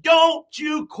quit. Don't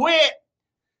you quit.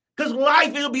 Because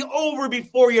life will be over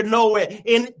before you know it.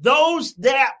 And those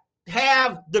that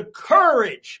have the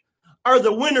courage are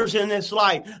the winners in this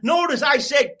life. Notice I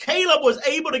said Caleb was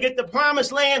able to get the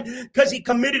promised land because he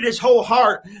committed his whole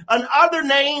heart. Another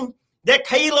name that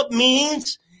Caleb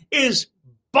means is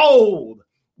bold.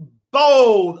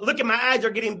 Bold. Look at my eyes are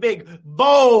getting big.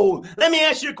 Bold. Let me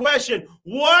ask you a question.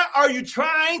 What are you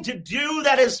trying to do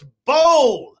that is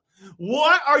bold?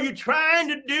 What are you trying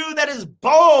to do that is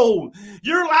bold?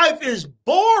 Your life is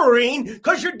boring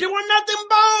because you're doing nothing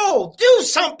bold. Do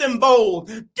something bold.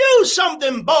 Do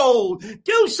something bold.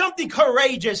 Do something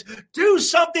courageous. Do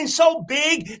something so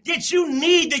big that you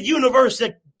need the universe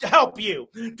to help you.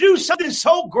 Do something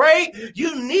so great,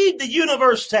 you need the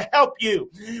universe to help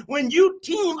you. When you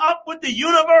team up with the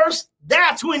universe,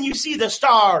 that's when you see the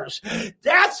stars.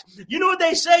 You know what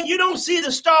they say? You don't see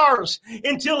the stars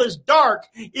until it's dark.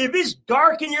 If it's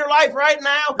dark in your life right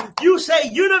now, you say,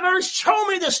 universe, show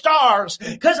me the stars,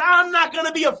 because I'm not going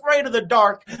to be afraid of the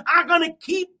dark. I'm going to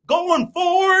keep going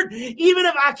forward. Even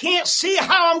if I can't see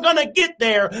how I'm going to get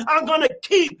there, I'm going to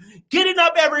keep getting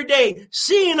up every day,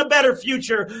 seeing a better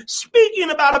future, speaking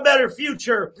about a better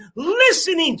future,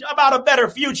 listening about a better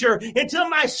future until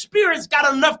my spirit's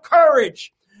got enough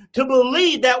courage to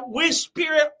believe that with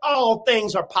spirit, all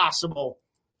things are possible.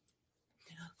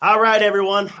 All right,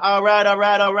 everyone. All right.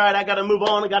 I got to move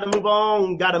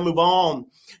on.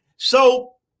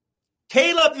 So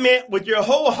Caleb meant with your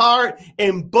whole heart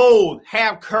and bold,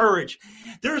 have courage.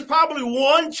 There's probably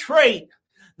one trait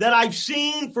that I've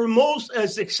seen for most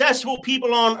successful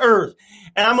people on earth.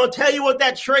 And I'm going to tell you what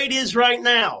that trait is right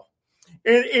now.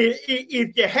 And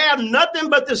if you have nothing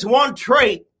but this one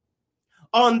trait,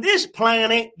 on this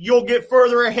planet, you'll get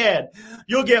further ahead.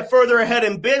 You'll get further ahead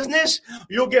in business.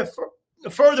 You'll get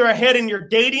further ahead in your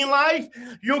dating life.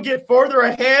 You'll get further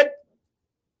ahead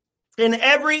in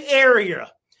every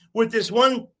area with this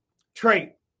one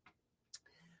trait.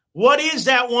 What is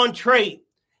that one trait?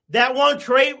 That one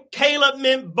trait, Caleb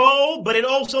meant bold, but it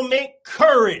also meant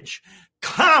courage,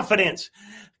 confidence.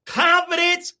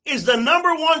 Confidence is the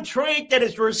number one trait that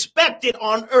is respected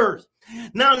on earth.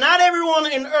 Now, not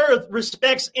everyone in earth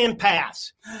respects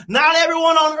empaths. Not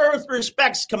everyone on earth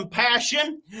respects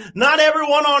compassion. Not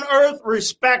everyone on earth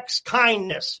respects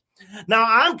kindness. Now,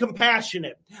 I'm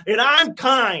compassionate, and I'm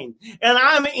kind, and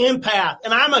I'm an empath,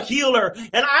 and I'm a healer,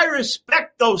 and I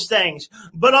respect those things.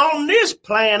 But on this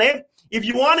planet, if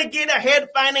you want to get ahead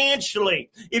financially,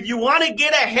 if you want to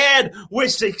get ahead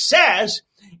with success,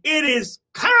 it is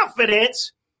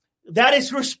confidence that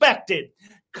is respected.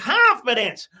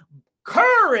 Confidence.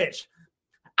 Courage.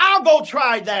 I'll go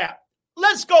try that.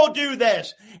 Let's go do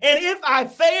this. And if I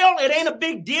fail, it ain't a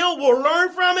big deal. We'll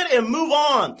learn from it and move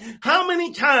on. How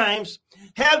many times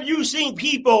have you seen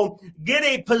people get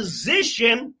a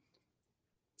position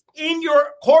in your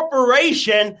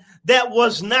corporation that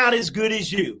was not as good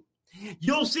as you?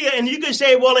 You'll see it, and you can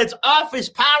say, well, it's office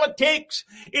politics,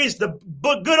 it's the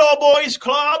good old boys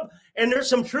club, and there's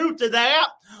some truth to that.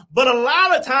 But a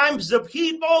lot of times the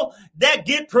people that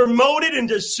get promoted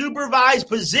into supervised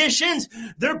positions,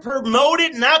 they're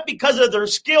promoted not because of their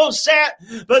skill set,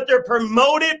 but they're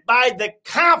promoted by the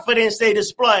confidence they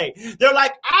display. They're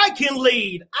like, I can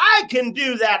lead. I can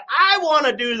do that. I want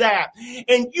to do that.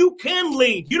 And you can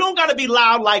lead. You don't got to be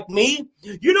loud like me.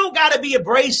 You don't got to be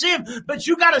abrasive, but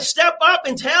you got to step up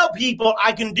and tell people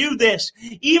I can do this.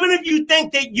 Even if you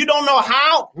think that you don't know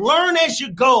how, learn as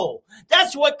you go.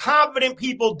 That's what confident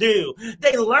people do.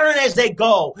 They learn as they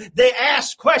go. They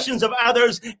ask questions of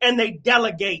others and they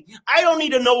delegate. I don't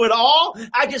need to know it all.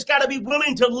 I just got to be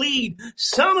willing to lead.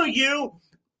 Some of you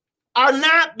are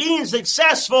not being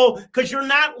successful because you're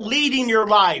not leading your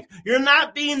life. You're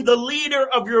not being the leader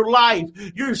of your life.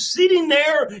 You're sitting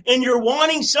there and you're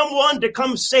wanting someone to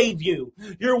come save you.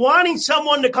 You're wanting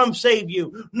someone to come save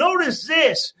you. Notice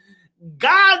this.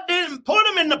 God didn't put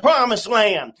them in the promised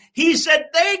land. He said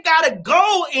they got to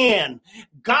go in.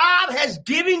 God has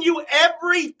given you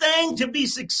everything to be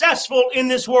successful in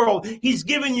this world. He's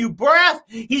given you breath.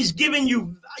 He's given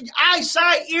you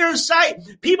eyesight, ear sight.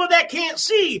 People that can't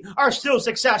see are still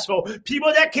successful.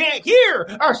 People that can't hear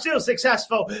are still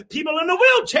successful. People in the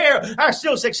wheelchair are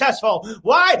still successful.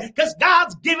 Why? Because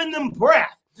God's given them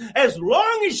breath. As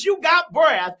long as you got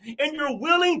breath and you're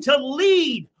willing to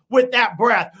lead with that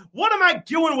breath. What am I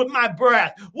doing with my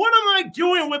breath? What am I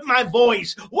doing with my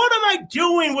voice? What am I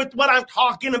doing with what I'm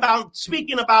talking about,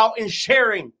 speaking about, and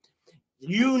sharing?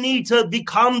 You need to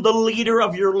become the leader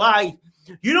of your life.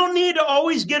 You don't need to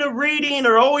always get a reading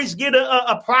or always get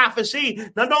a prophecy.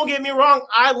 Now, don't get me wrong.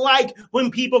 I like when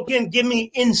people can give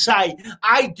me insight.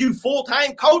 I do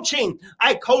full-time coaching.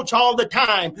 I coach all the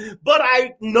time. But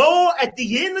I know at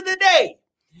the end of the day,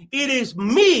 it is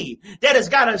me that has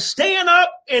got to stand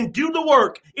up and do the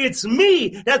work. It's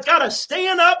me that's got to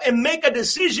stand up and make a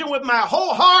decision with my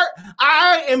whole heart.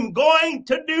 I am going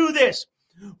to do this.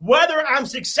 Whether I'm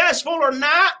successful or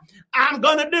not, I'm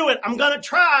going to do it. I'm going to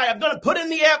try. I'm going to put in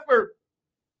the effort.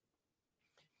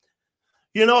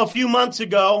 You know, a few months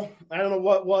ago, I don't know,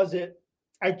 what was it?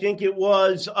 I think it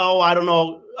was,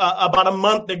 about a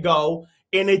month ago.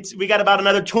 And we got about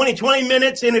another 20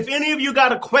 minutes. And if any of you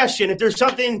got a question, if there's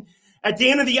something at the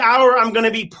end of the hour, I'm going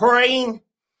to be praying.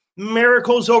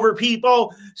 miracles over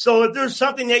people. So if there's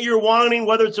something that you're wanting,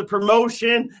 whether it's a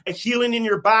promotion, a healing in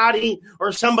your body,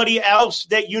 or somebody else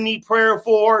that you need prayer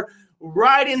for,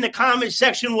 write in the comment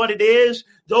section what it is.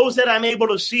 Those that I'm able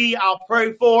to see, I'll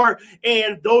pray for.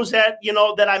 And those that,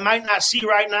 that I might not see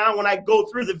right now, when I go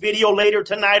through the video later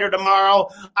tonight or tomorrow,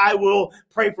 I will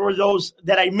pray for those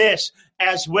that I miss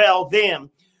as well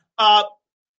then.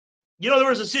 There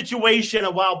was a situation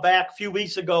a while back, a few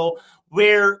weeks ago,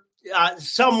 where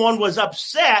someone was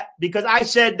upset because I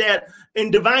said that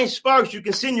in Divine Sparks, you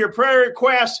can send your prayer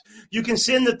requests. You can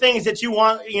send the things that you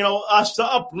want, us to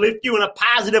uplift you in a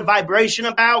positive vibration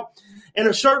about. And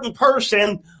a certain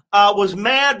person was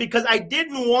mad because I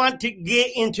didn't want to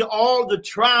get into all the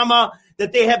trauma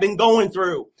that they have been going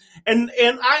through. And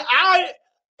I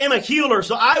am a healer,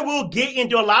 so I will get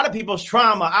into a lot of people's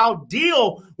trauma. I'll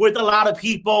deal with a lot of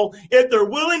people if they're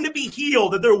willing to be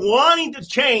healed, if they're wanting to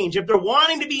change, if they're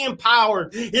wanting to be empowered,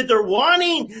 if they're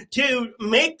wanting to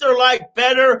make their life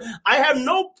better. I have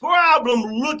no problem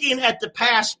looking at the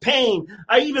past pain.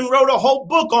 I even wrote a whole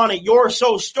book on it, Your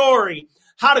Soul Story,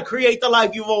 How to Create the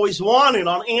Life You've Always Wanted,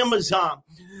 on Amazon.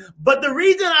 But the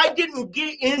reason I didn't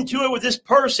get into it with this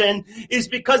person is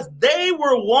because they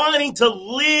were wanting to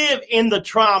live in the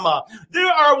trauma.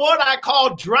 There are what I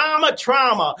call drama.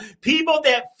 People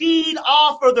that feed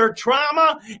off of their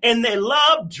trauma, and they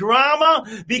love drama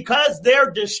because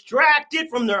they're distracted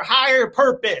from their higher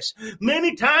purpose.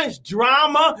 Many times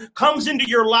drama comes into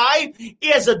your life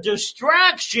as a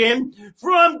distraction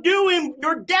from doing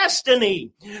your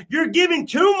destiny. You're giving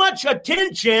too much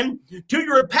attention to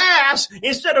your past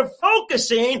instead of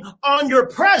focusing on your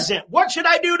present. What should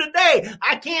I do today?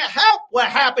 I can't help what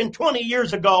happened 20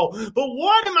 years ago, but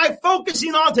what am I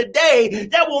focusing on today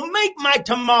that will make my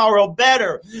tomorrow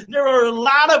better? There are a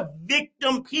lot of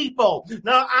victim people.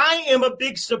 Now, I am a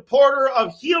big supporter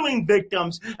of healing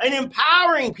victims and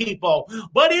empowering people,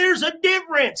 but here's a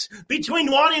difference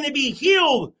between wanting to be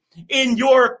healed in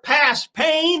your past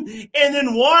pain and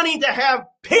then wanting to have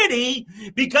pity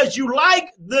because you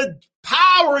like the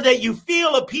power that you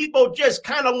feel of people just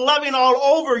kind of loving all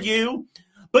over you,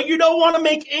 but you don't want to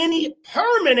make any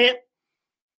permanent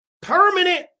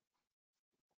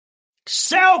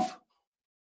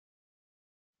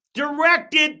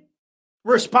self-directed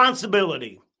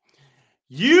responsibility.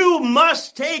 You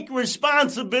must take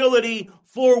responsibility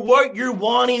for what you're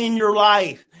wanting in your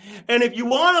life. And if you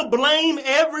want to blame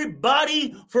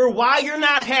everybody for why you're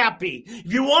not happy,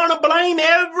 if you want to blame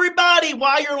everybody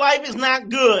why your life is not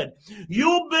good,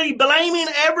 you'll be blaming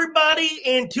everybody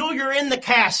until you're in the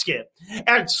casket.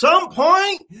 At some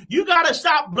point, you got to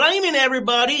stop blaming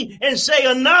everybody and say,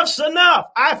 enough's enough.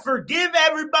 I forgive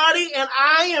everybody, and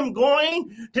I am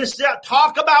going to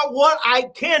talk about what I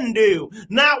can do,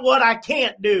 not what I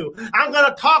can't do. I'm going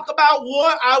to talk about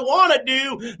what I want to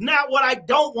do, not what I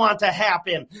don't want to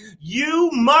happen.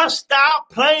 You must stop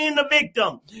playing the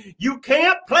victim. You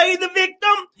can't play the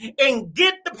victim and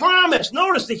get the promise.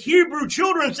 Notice the Hebrew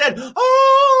children said,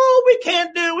 oh, we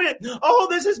can't do it. Oh,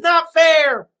 this is not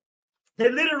fair. They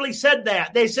literally said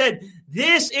that. They said,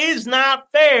 this is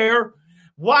not fair.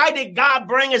 Why did God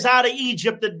bring us out of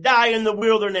Egypt to die in the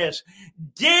wilderness?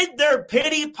 Did their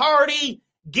pity party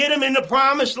get them in the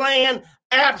promised land?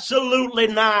 Absolutely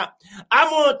not. I'm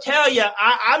going to tell you,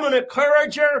 I'm an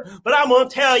encourager, but I'm going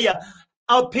to tell you,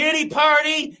 a pity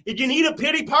party, if you need a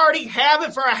pity party, have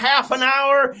it for a half an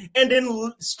hour and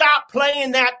then stop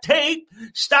playing that tape.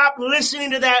 Stop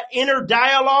listening to that inner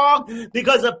dialogue,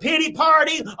 because a pity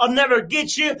party will never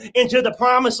get you into the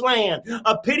promised land.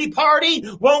 A pity party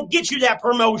won't get you that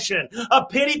promotion. A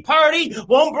pity party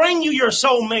won't bring you your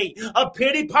soulmate. A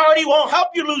pity party won't help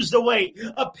you lose the weight.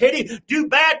 Do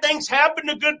bad things happen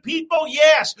to good people?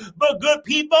 Yes, but good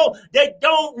people, they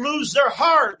don't lose their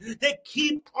heart. They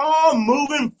keep on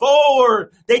moving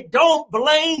forward. They don't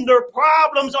blame their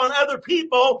problems on other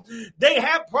people. They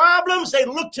have problems. They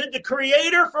look to the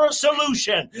Creator for a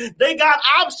solution. They got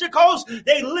obstacles.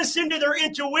 They listen to their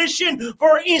intuition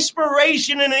for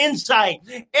inspiration and insight.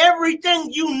 Everything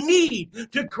you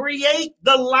need to create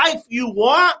the life you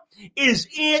want is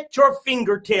at your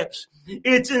fingertips.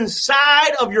 It's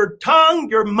inside of your tongue,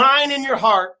 your mind, and your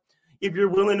heart, if you're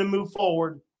willing to move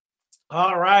forward.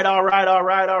 All right.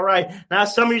 Now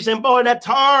some of you saying, boy, that's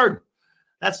hard.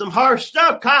 That's some harsh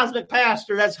stuff, Cosmic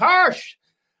Pastor. That's harsh.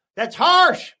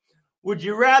 Would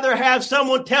you rather have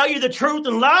someone tell you the truth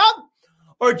in love,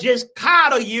 or just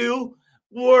coddle you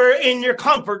or in your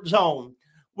comfort zone?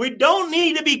 We don't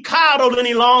need to be coddled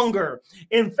any longer.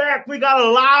 In fact, we got a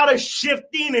lot of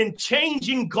shifting and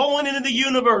changing going into the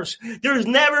universe. There's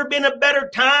never been a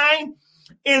better time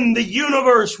in the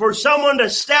universe for someone to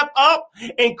step up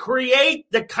and create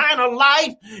the kind of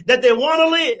life that they want to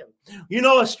live. You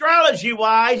know,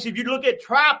 astrology-wise, if you look at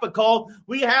tropical,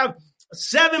 we have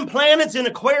 7 planets in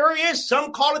Aquarius.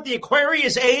 Some call it the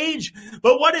Aquarius age.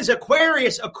 But what is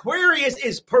Aquarius? Aquarius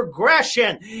is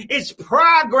progression. It's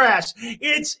progress.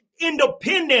 It's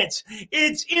independence.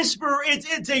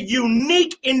 It's a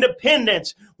unique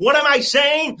independence. What am I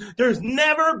saying? There's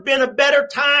never been a better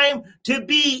time to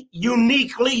be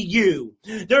uniquely you.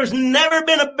 There's never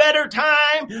been a better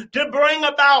time to bring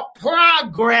about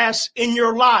progress in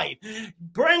your life.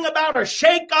 Bring about a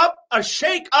shake up,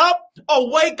 a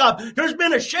wake up. There's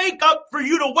been a shake up for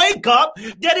you to wake up.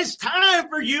 That it's time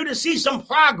for you to see some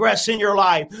progress in your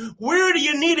life. Where do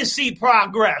you need to see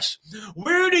progress?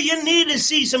 Where do you need to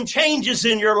see some changes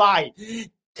in your life?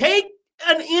 Take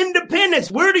an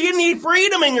independence. Where do you need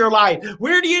freedom in your life?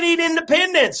 Where do you need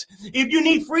independence? If you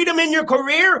need freedom in your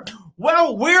career,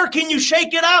 well, where can you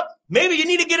shake it up? Maybe you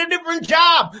need to get a different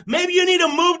job. Maybe you need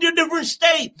to move to a different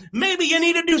state. Maybe you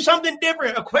need to do something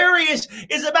different. Aquarius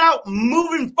is about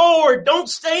moving forward. Don't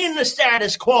stay in the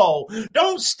status quo.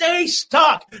 Don't stay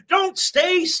stuck. Don't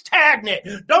stay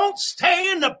stagnant. Don't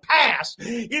stay in the past.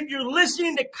 If you're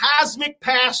listening to Cosmic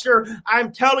Pastor,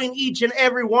 I'm telling each and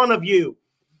every one of you,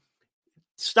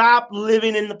 stop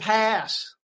living in the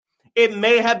past. It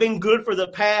may have been good for the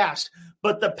past,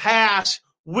 but the past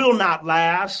will not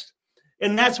last.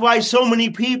 And that's why so many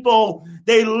people,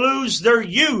 they lose their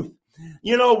youth.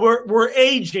 You know, we're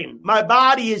aging. My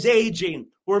body is aging.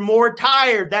 We're more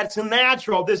tired. That's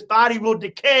natural. This body will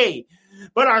decay.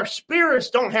 But our spirits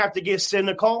don't have to get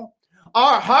cynical.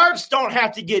 Our hearts don't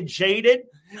have to get jaded.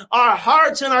 Our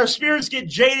hearts and our spirits get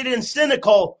jaded and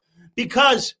cynical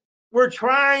because we're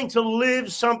trying to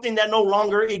live something that no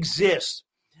longer exists.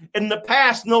 And the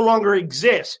past no longer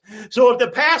exists. So if the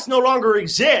past no longer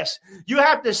exists, you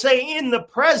have to say in the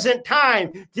present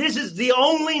time, this is the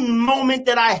only moment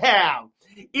that I have.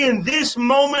 In this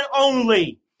moment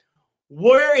only,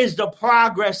 where is the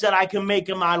progress that I can make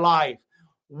in my life?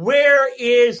 Where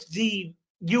is the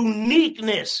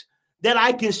uniqueness that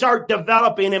I can start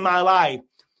developing in my life?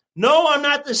 No, I'm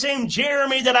not the same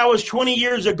Jeremy that I was 20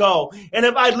 years ago. And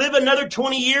if I live another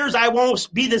 20 years, I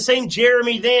won't be the same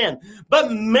Jeremy then.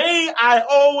 But may I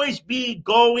always be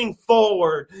going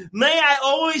forward. May I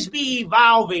always be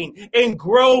evolving and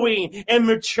growing and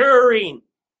maturing.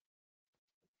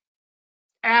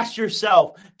 Ask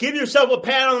yourself, give yourself a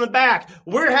pat on the back.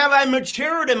 Where have I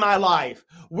matured in my life?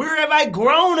 Where have I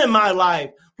grown in my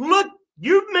life? Look,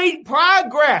 you've made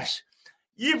progress.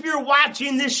 If you're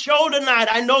watching this show tonight,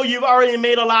 I know you've already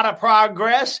made a lot of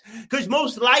progress because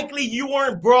most likely you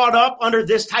weren't brought up under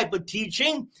this type of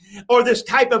teaching or this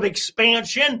type of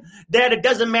expansion that it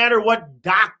doesn't matter what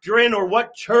doctrine or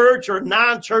what church or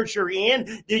non-church you're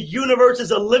in. The universe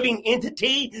is a living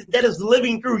entity that is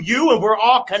living through you, and we're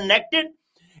all connected,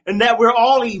 and that we're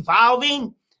all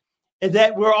evolving, and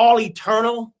that we're all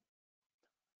eternal.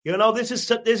 You know, this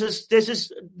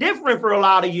is different for a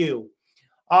lot of you.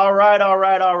 All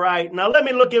right. Now let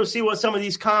me look and see what some of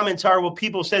these comments are, what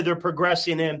people say they're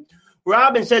progressing in.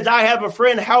 Robin says, I have a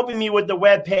friend helping me with the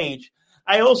webpage.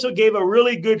 I also gave a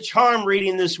really good charm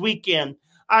reading this weekend.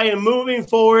 I am moving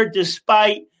forward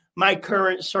despite my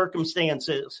current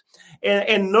circumstances.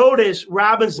 And notice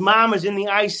Robin's mom is in the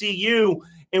ICU.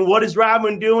 And what is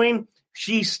Robin doing?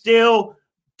 She's still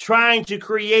trying to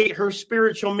create her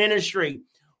spiritual ministry.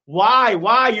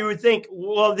 Why? You would think,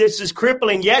 well, this is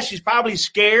crippling. Yes, she's probably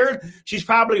scared. She's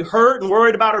probably hurt and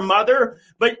worried about her mother.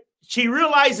 But she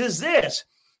realizes this.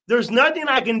 There's nothing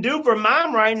I can do for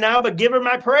mom right now but give her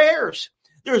my prayers.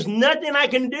 There's nothing I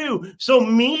can do. So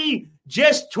me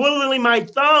just twiddling my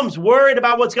thumbs, worried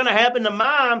about what's going to happen to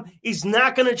mom, is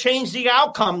not going to change the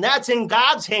outcome. That's in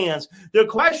God's hands. The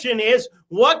question is,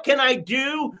 what can I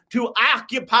do to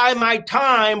occupy my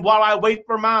time while I wait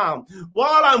for mom?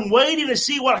 While I'm waiting to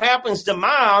see what happens to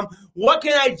mom, what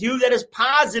can I do that is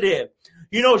positive?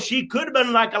 You know, she could have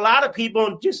been like a lot of people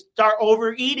and just start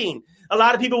overeating. A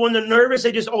lot of people, when they're nervous,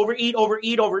 they just overeat, or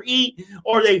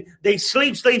they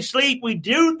sleep. We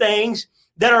do things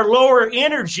that are lower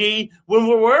energy when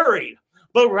we're worried.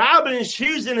 But Robin is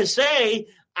choosing to say,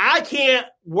 I can't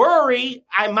worry.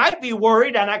 I might be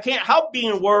worried, and I can't help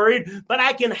being worried, but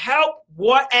I can help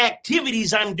what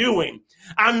activities I'm doing.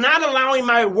 I'm not allowing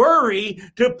my worry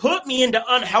to put me into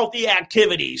unhealthy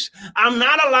activities. I'm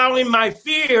not allowing my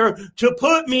fear to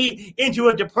put me into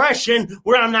a depression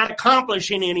where I'm not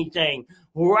accomplishing anything.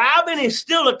 Robin is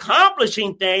still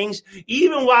accomplishing things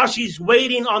even while she's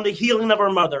waiting on the healing of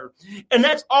her mother. And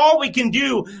that's all we can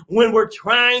do when we're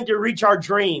trying to reach our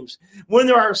dreams. When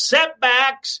there are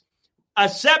setbacks, A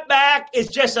setback is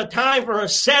just a time for a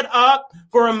setup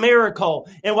for a miracle.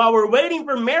 And while we're waiting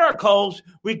for miracles,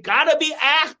 we got to be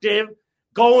active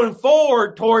going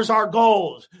forward towards our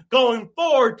goals, going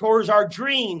forward towards our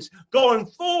dreams, going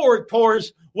forward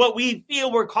towards what we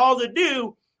feel we're called to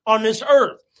do on this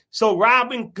earth. So,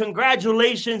 Robin,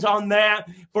 congratulations on that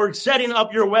for setting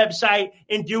up your website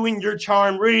and doing your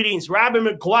charm readings. Robin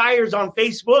McGuire's on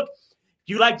Facebook. If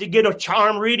you like to get a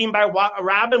charm reading by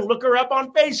Robin, look her up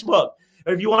on Facebook.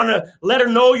 Or if you want to let her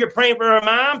know you're praying for her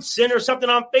mom, send her something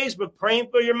on Facebook, praying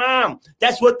for your mom.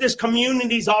 That's what this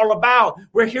community is all about.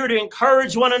 We're here to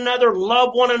encourage one another,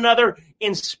 love one another,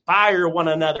 inspire one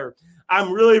another.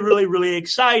 I'm really, really, really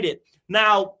excited.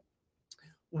 Now,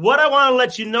 what I want to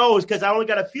let you know is, because I only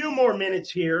got a few more minutes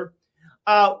here,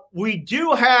 we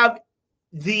do have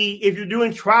if you're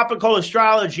doing tropical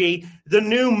astrology, the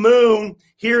new moon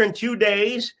here in 2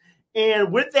 days.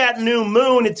 And with that new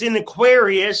moon, it's in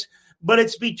Aquarius, but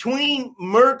it's between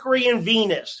Mercury and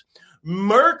Venus.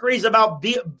 Mercury is about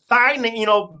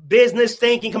business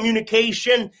thinking,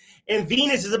 communication, and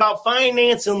Venus is about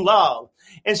finance and love.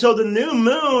 And so the new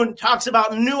moon talks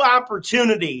about new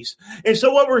opportunities. And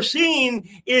so what we're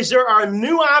seeing is there are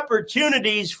new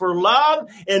opportunities for love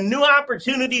and new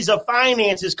opportunities of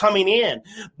finances coming in.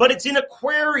 But it's in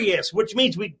Aquarius, which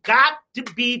means we got to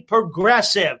be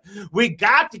progressive. We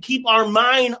got to keep our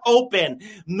mind open.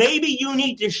 Maybe you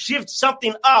need to shift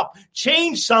something up,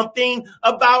 change something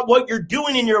about what you're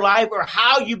doing in your life or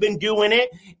how you've been doing it,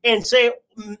 and say,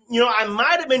 I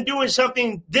might have been doing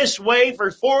something this way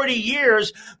for 40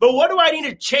 years, but what do I need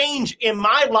to change in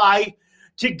my life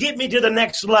to get me to the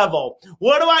next level?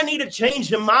 What do I need to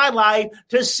change in my life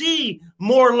to see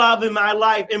more love in my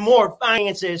life and more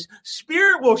finances?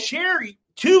 Spirit will share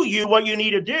to you what you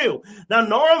need to do. Now,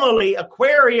 normally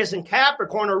Aquarius and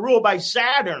Capricorn are ruled by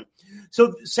Saturn.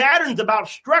 So Saturn's about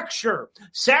structure.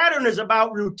 Saturn is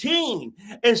about routine.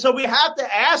 And so we have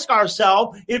to ask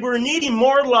ourselves, if we're needing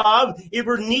more love, if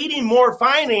we're needing more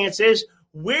finances,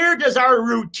 where does our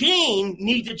routine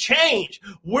need to change?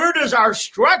 Where does our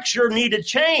structure need to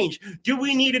change? Do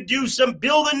we need to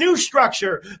build a new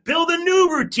structure, build a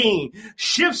new routine,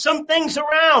 shift some things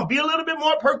around, be a little bit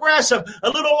more progressive, a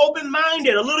little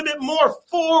open-minded, a little bit more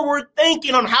forward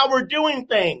thinking on how we're doing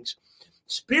things?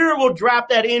 Spirit will drop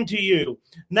that into you.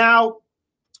 Now,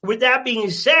 with that being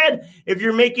said, if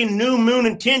you're making new moon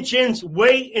intentions,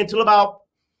 wait until about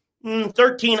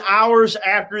 13 hours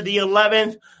after the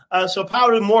 11th. So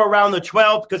probably more around the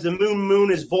 12th, because the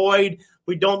moon is void.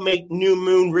 We don't make new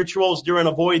moon rituals during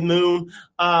a void moon.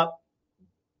 But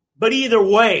either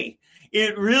way,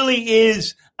 it really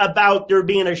is about there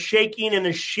being a shaking and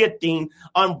a shifting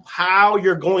on how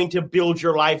you're going to build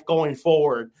your life going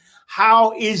forward.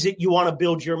 How is it you want to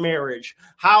build your marriage?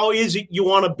 How is it you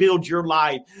want to build your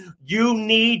life? You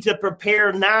need to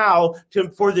prepare now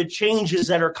for the changes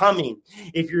that are coming.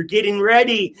 If you're getting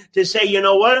ready to say, you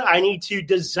know what, I need to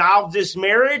dissolve this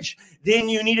marriage, then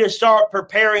you need to start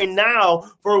preparing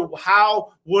now for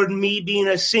how would me being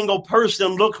a single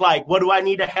person look like? What do I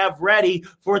need to have ready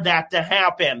for that to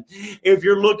happen? If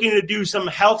you're looking to do some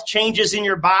health changes in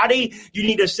your body, you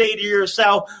need to say to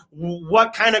yourself,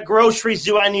 what kind of groceries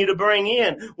do I need to bring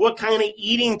in? What kind of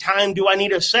eating time do I need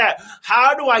to set?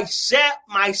 How do I set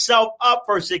myself up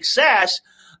for success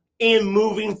in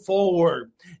moving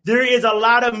forward? There is a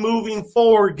lot of moving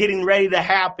forward getting ready to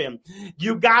happen.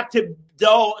 You got to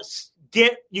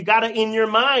in your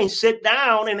mind, sit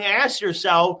down and ask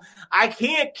yourself, I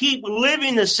can't keep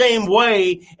living the same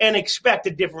way and expect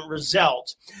a different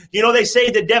result. They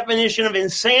say the definition of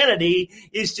insanity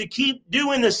is to keep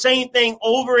doing the same thing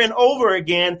over and over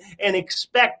again and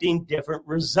expecting different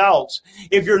results.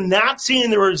 If you're not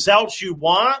seeing the results you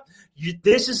want,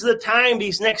 this is the time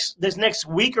this next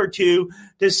week or two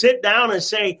to sit down and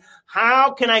say,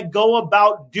 how can I go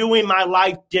about doing my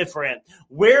life different?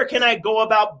 Where can I go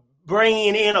about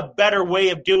bringing in a better way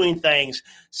of doing things?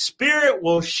 Spirit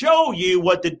will show you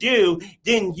what to do.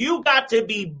 Then you got to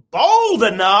be bold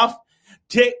enough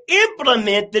to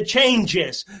implement the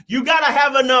changes. You got to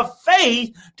have enough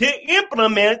faith to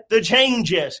implement the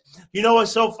changes.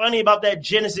 What's so funny about that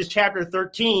Genesis chapter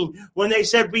 13, when they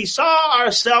said we saw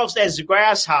ourselves as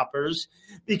grasshoppers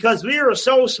because we were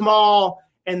so small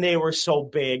and they were so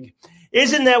big.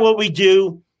 Isn't that what we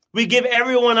do? We give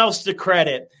everyone else the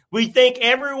credit. We think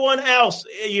everyone else,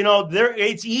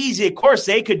 it's easy. Of course,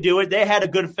 they could do it. They had a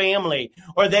good family,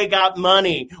 or they got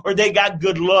money, or they got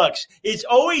good looks. It's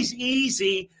always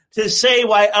easy to say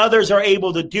why others are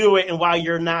able to do it and why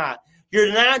you're not.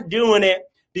 You're not doing it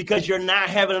because you're not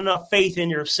having enough faith in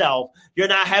yourself. You're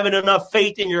not having enough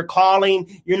faith in your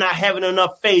calling. You're not having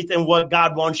enough faith in what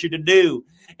God wants you to do.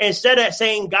 Instead of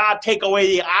saying, God, take away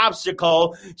the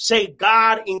obstacle, say,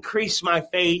 God, increase my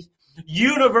faith.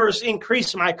 Universe,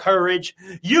 increase my courage.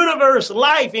 Universe,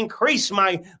 life, increase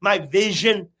my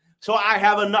vision. So I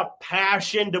have enough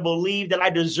passion to believe that I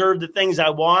deserve the things I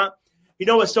want. You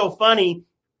know what's so funny?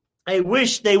 I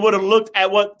wish they would have looked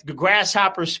at what the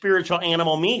grasshopper spiritual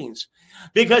animal means.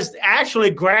 Because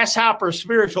actually, grasshopper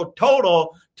spiritual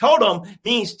totem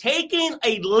means taking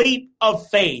a leap of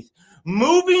faith,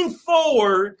 moving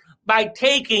forward by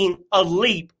taking a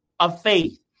leap of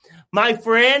faith. My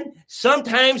friend,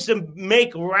 sometimes to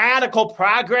make radical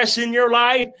progress in your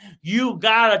life, you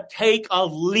got to take a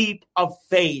leap of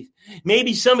faith.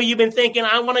 Maybe some of you have been thinking,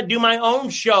 I want to do my own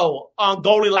show on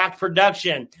Goldilocks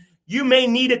Production. You may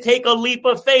need to take a leap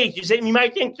of faith. You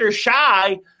might think you're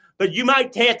shy, but you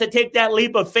might have to take that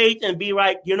leap of faith and be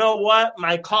like, you know what?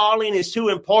 My calling is too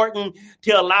important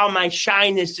to allow my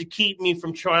shyness to keep me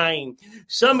from trying.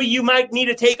 Some of you might need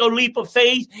to take a leap of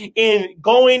faith in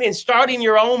going and starting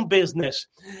your own business.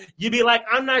 You'd be like,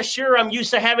 I'm not sure. I'm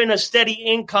used to having a steady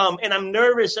income, and I'm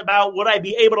nervous about would I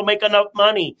be able to make enough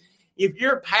money. If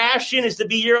your passion is to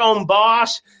be your own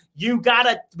boss, you got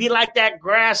to be like that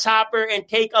grasshopper and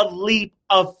take a leap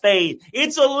of faith.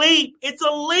 It's a leap. It's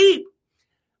a leap.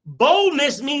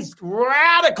 Boldness means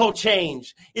radical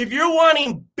change. If you're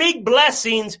wanting big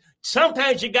blessings,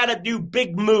 sometimes you got to do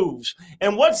big moves.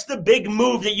 And what's the big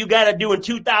move that you got to do in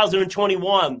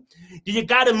 2021? Do you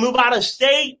got to move out of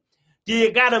state? Do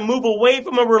you got to move away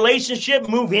from a relationship,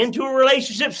 move into a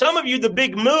relationship? Some of you, the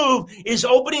big move is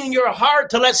opening your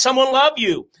heart to let someone love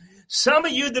you. Some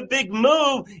of you, the big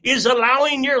move is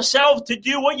allowing yourself to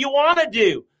do what you want to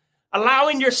do.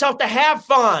 Allowing yourself to have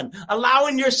fun,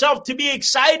 allowing yourself to be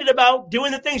excited about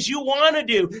doing the things you want to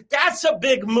do. That's a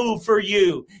big move for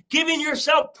you. Giving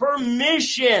yourself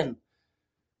permission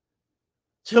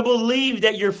to believe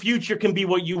that your future can be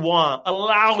what you want.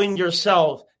 Allowing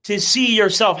yourself to see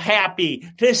yourself happy,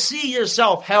 to see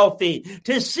yourself healthy,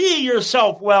 to see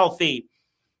yourself wealthy.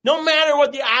 No matter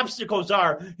what the obstacles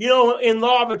are. You know, in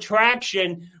law of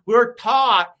attraction, we're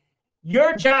taught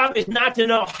your job is not to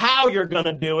know how you're going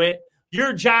to do it.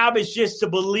 Your job is just to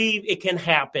believe it can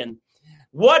happen.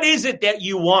 What is it that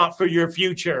you want for your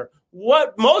future?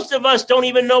 Most of us don't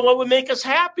even know what would make us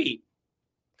happy.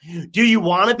 Do you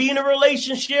want to be in a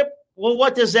relationship? Well,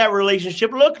 what does that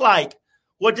relationship look like?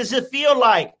 What does it feel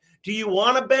like? Do you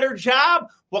want a better job?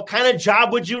 What kind of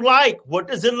job would you like? What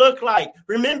does it look like?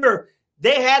 Remember,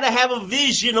 they had to have a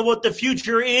vision of what the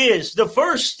future is. The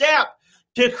first step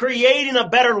to creating a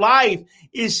better life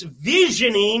is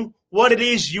visioning what it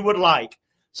is you would like.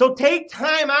 So take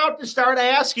time out to start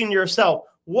asking yourself,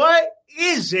 what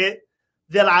is it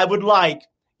that I would like?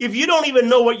 If you don't even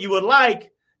know what you would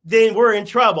like, then we're in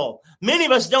trouble. Many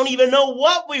of us don't even know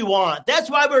what we want. That's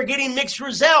why we're getting mixed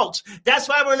results. That's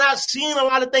why we're not seeing a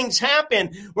lot of things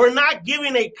happen. We're not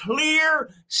giving a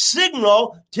clear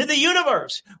signal to the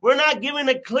universe. We're not giving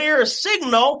a clear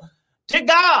signal to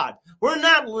God. We're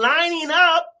not lining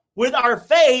up with our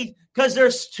faith because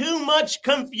there's too much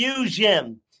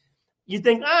confusion. You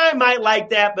think, I might like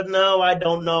that, but no, I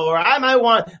don't know. Or I might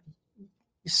want.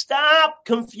 Stop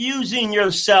confusing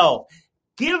yourself.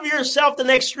 Give yourself the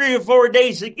next 3 or 4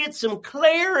 days to get some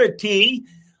clarity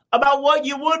about what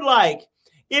you would like.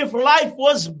 If life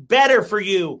was better for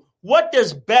you, what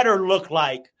does better look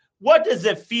like? What does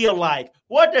it feel like?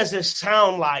 What does it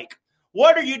sound like?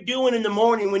 What are you doing in the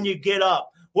morning when you get up?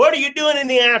 What are you doing in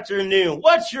the afternoon?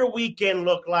 What's your weekend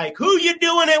look like? Who you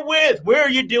doing it with? Where are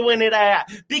you doing it at?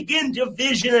 Begin to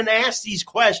vision and ask these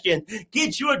questions.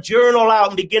 Get you a journal out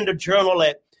and begin to journal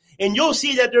it. And you'll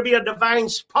see that there'll be a divine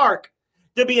spark.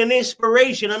 There'll be an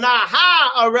inspiration, an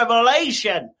aha, a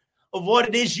revelation of what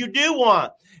it is you do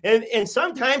want. And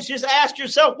sometimes just ask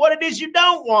yourself what it is you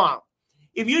don't want.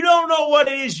 If you don't know what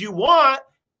it is you want,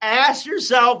 ask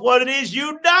yourself what it is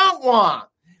you don't want.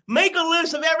 Make a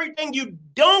list of everything you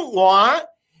don't want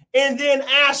and then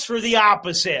ask for the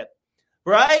opposite,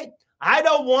 right? I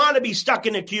don't want to be stuck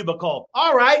in a cubicle.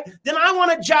 All right, then I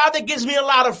want a job that gives me a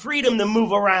lot of freedom to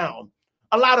move around,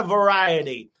 a lot of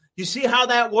variety. You see how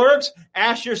that works?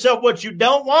 Ask yourself what you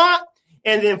don't want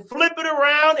and then flip it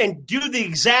around and do the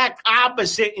exact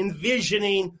opposite,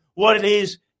 envisioning what it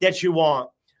is that you want.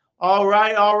 All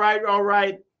right.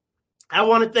 I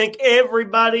want to thank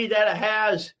everybody that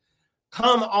has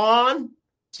come on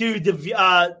to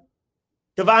the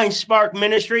Divine Spark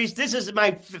Ministries. This is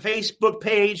my Facebook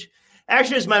page.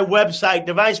 Actually, it's my website,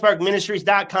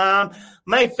 divinesparkministries.com.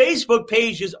 My Facebook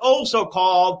page is also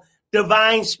called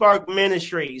Divine Spark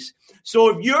Ministries. So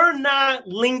if you're not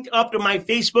linked up to my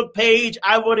Facebook page,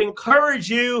 I would encourage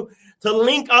you to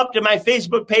link up to my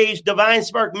Facebook page, Divine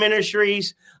Spark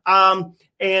Ministries,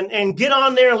 and get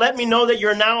on there and let me know that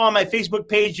you're now on my Facebook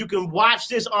page. You can watch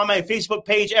this on my Facebook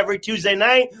page every Tuesday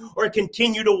night or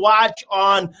continue to watch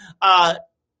on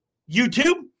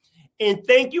YouTube. And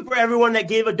thank you for everyone that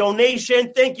gave a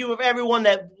donation. Thank you for everyone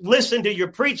that listened to your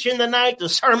preaching tonight, the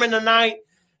sermon tonight.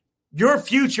 Your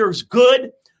future is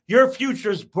good. Your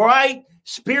future is bright.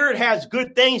 Spirit has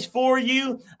good things for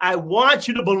you. I want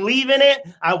you to believe in it.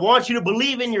 I want you to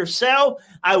believe in yourself.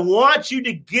 I want you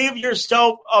to give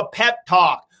yourself a pep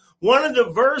talk. One of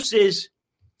the verses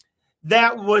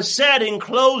that was said in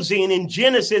closing in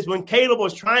Genesis when Caleb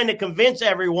was trying to convince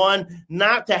everyone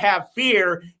not to have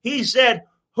fear, he said,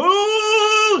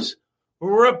 "Whose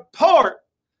report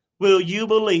will you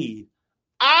believe?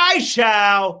 I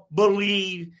shall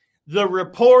believe the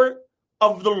report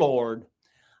of the Lord."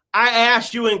 I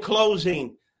ask you in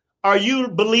closing, are you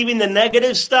believing the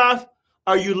negative stuff?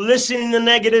 Are you listening to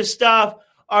negative stuff?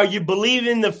 Are you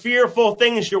believing the fearful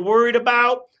things you're worried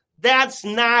about? That's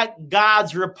not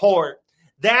God's report.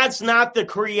 That's not the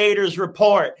Creator's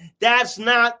report. That's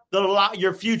not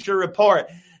your future report.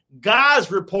 God's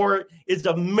report is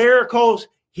the miracles,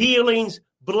 healings,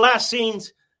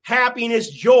 blessings, happiness,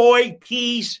 joy,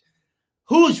 peace.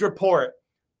 Whose report?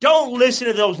 Don't listen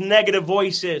to those negative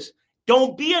voices.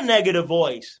 Don't be a negative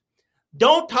voice.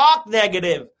 Don't talk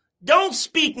negative. Don't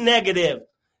speak negative.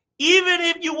 Even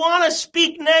if you want to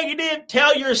speak negative,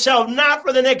 tell yourself, not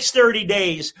for the next 30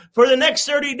 days. For the next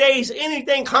 30 days,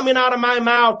 anything coming out of my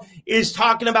mouth is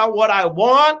talking about what I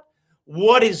want,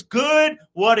 what is good,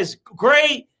 what is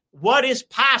great, what is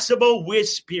possible with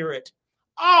Spirit.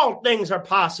 All things are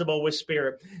possible with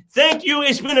Spirit. Thank you.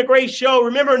 It's been a great show.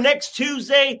 Remember, next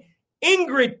Tuesday,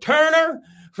 Ingrid Turner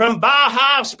from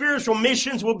Baja Spiritual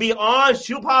Missions will be on.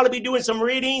 She'll probably be doing some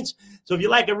readings. So if you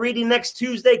like a reading next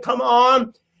Tuesday, come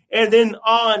on. And then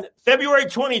on February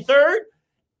 23rd,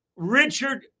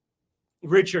 Richard,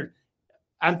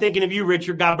 I'm thinking of you,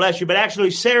 Richard, God bless you. But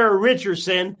actually, Sarah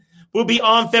Richardson will be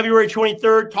on February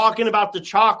 23rd talking about the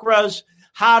chakras,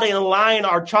 how to align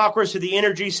our chakras to the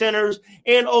energy centers,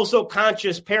 and also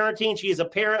conscious parenting. She is a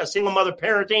parent, a single mother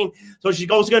parenting. So she's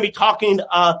also going to be talking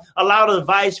a lot of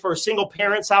advice for single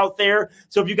parents out there.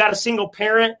 So if you got a single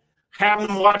parent, have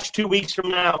them watch 2 weeks from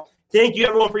now. Thank you,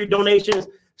 everyone, for your donations.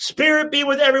 Spirit be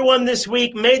with everyone this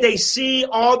week. May they see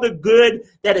all the good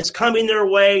that is coming their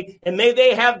way, and may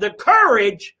they have the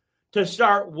courage to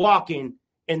start walking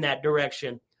in that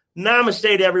direction.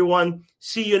 Namaste to everyone.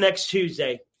 See you next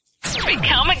Tuesday.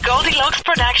 Become a Goldilocks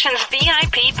Productions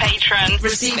VIP patron.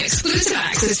 Receive exclusive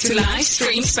access to live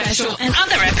stream special and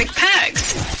other epic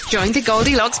perks. Join the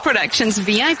Goldilocks Productions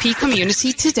VIP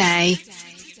community today.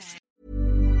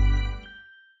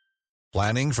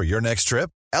 Planning for your next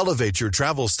trip? Elevate your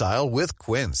travel style with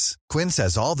Quince. Quince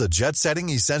has all the jet-setting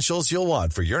essentials you'll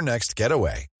want for your next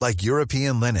getaway, like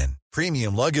European linen,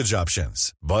 premium luggage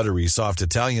options, buttery soft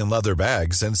Italian leather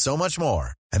bags, and so much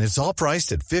more. And it's all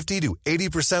priced at 50 to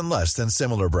 80% less than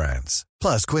similar brands.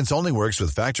 Plus, Quince only works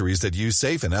with factories that use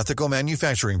safe and ethical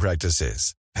manufacturing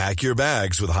practices. Pack your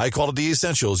bags with high-quality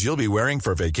essentials you'll be wearing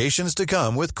for vacations to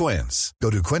come with Quince. Go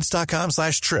to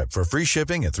quince.com/trip for free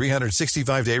shipping and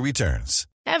 365-day returns.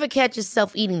 Ever catch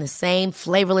yourself eating the same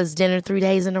flavorless dinner 3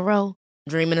 days in a row?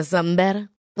 Dreaming of something better?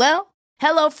 Well,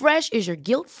 HelloFresh is your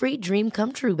guilt-free dream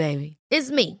come true, baby. It's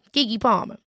me, Keke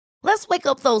Palmer. Let's wake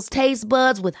up those taste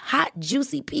buds with hot,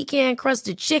 juicy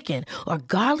pecan-crusted chicken or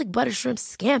garlic butter shrimp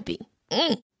scampi.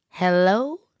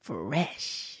 Hello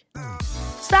Fresh.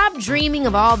 Stop dreaming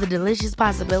of all the delicious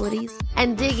possibilities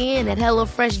and dig in at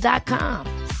HelloFresh.com.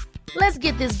 Let's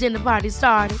get this dinner party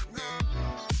started.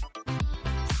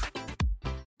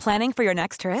 Planning for your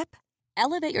next trip?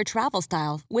 Elevate your travel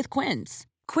style with Quince.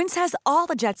 Quince has all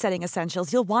the jet-setting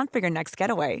essentials you'll want for your next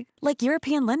getaway, like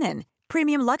European linen,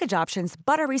 premium luggage options,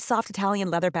 buttery soft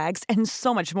Italian leather bags, and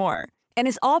so much more. And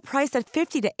is all priced at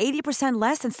 50 to 80%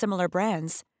 less than similar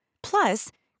brands. Plus,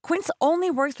 Quince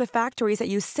only works with factories that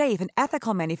use safe and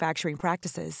ethical manufacturing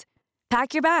practices.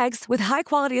 Pack your bags with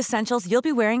high-quality essentials you'll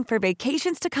be wearing for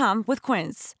vacations to come with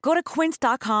Quince. Go to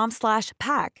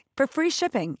quince.com/pack for free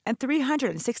shipping and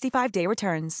 365-day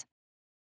returns.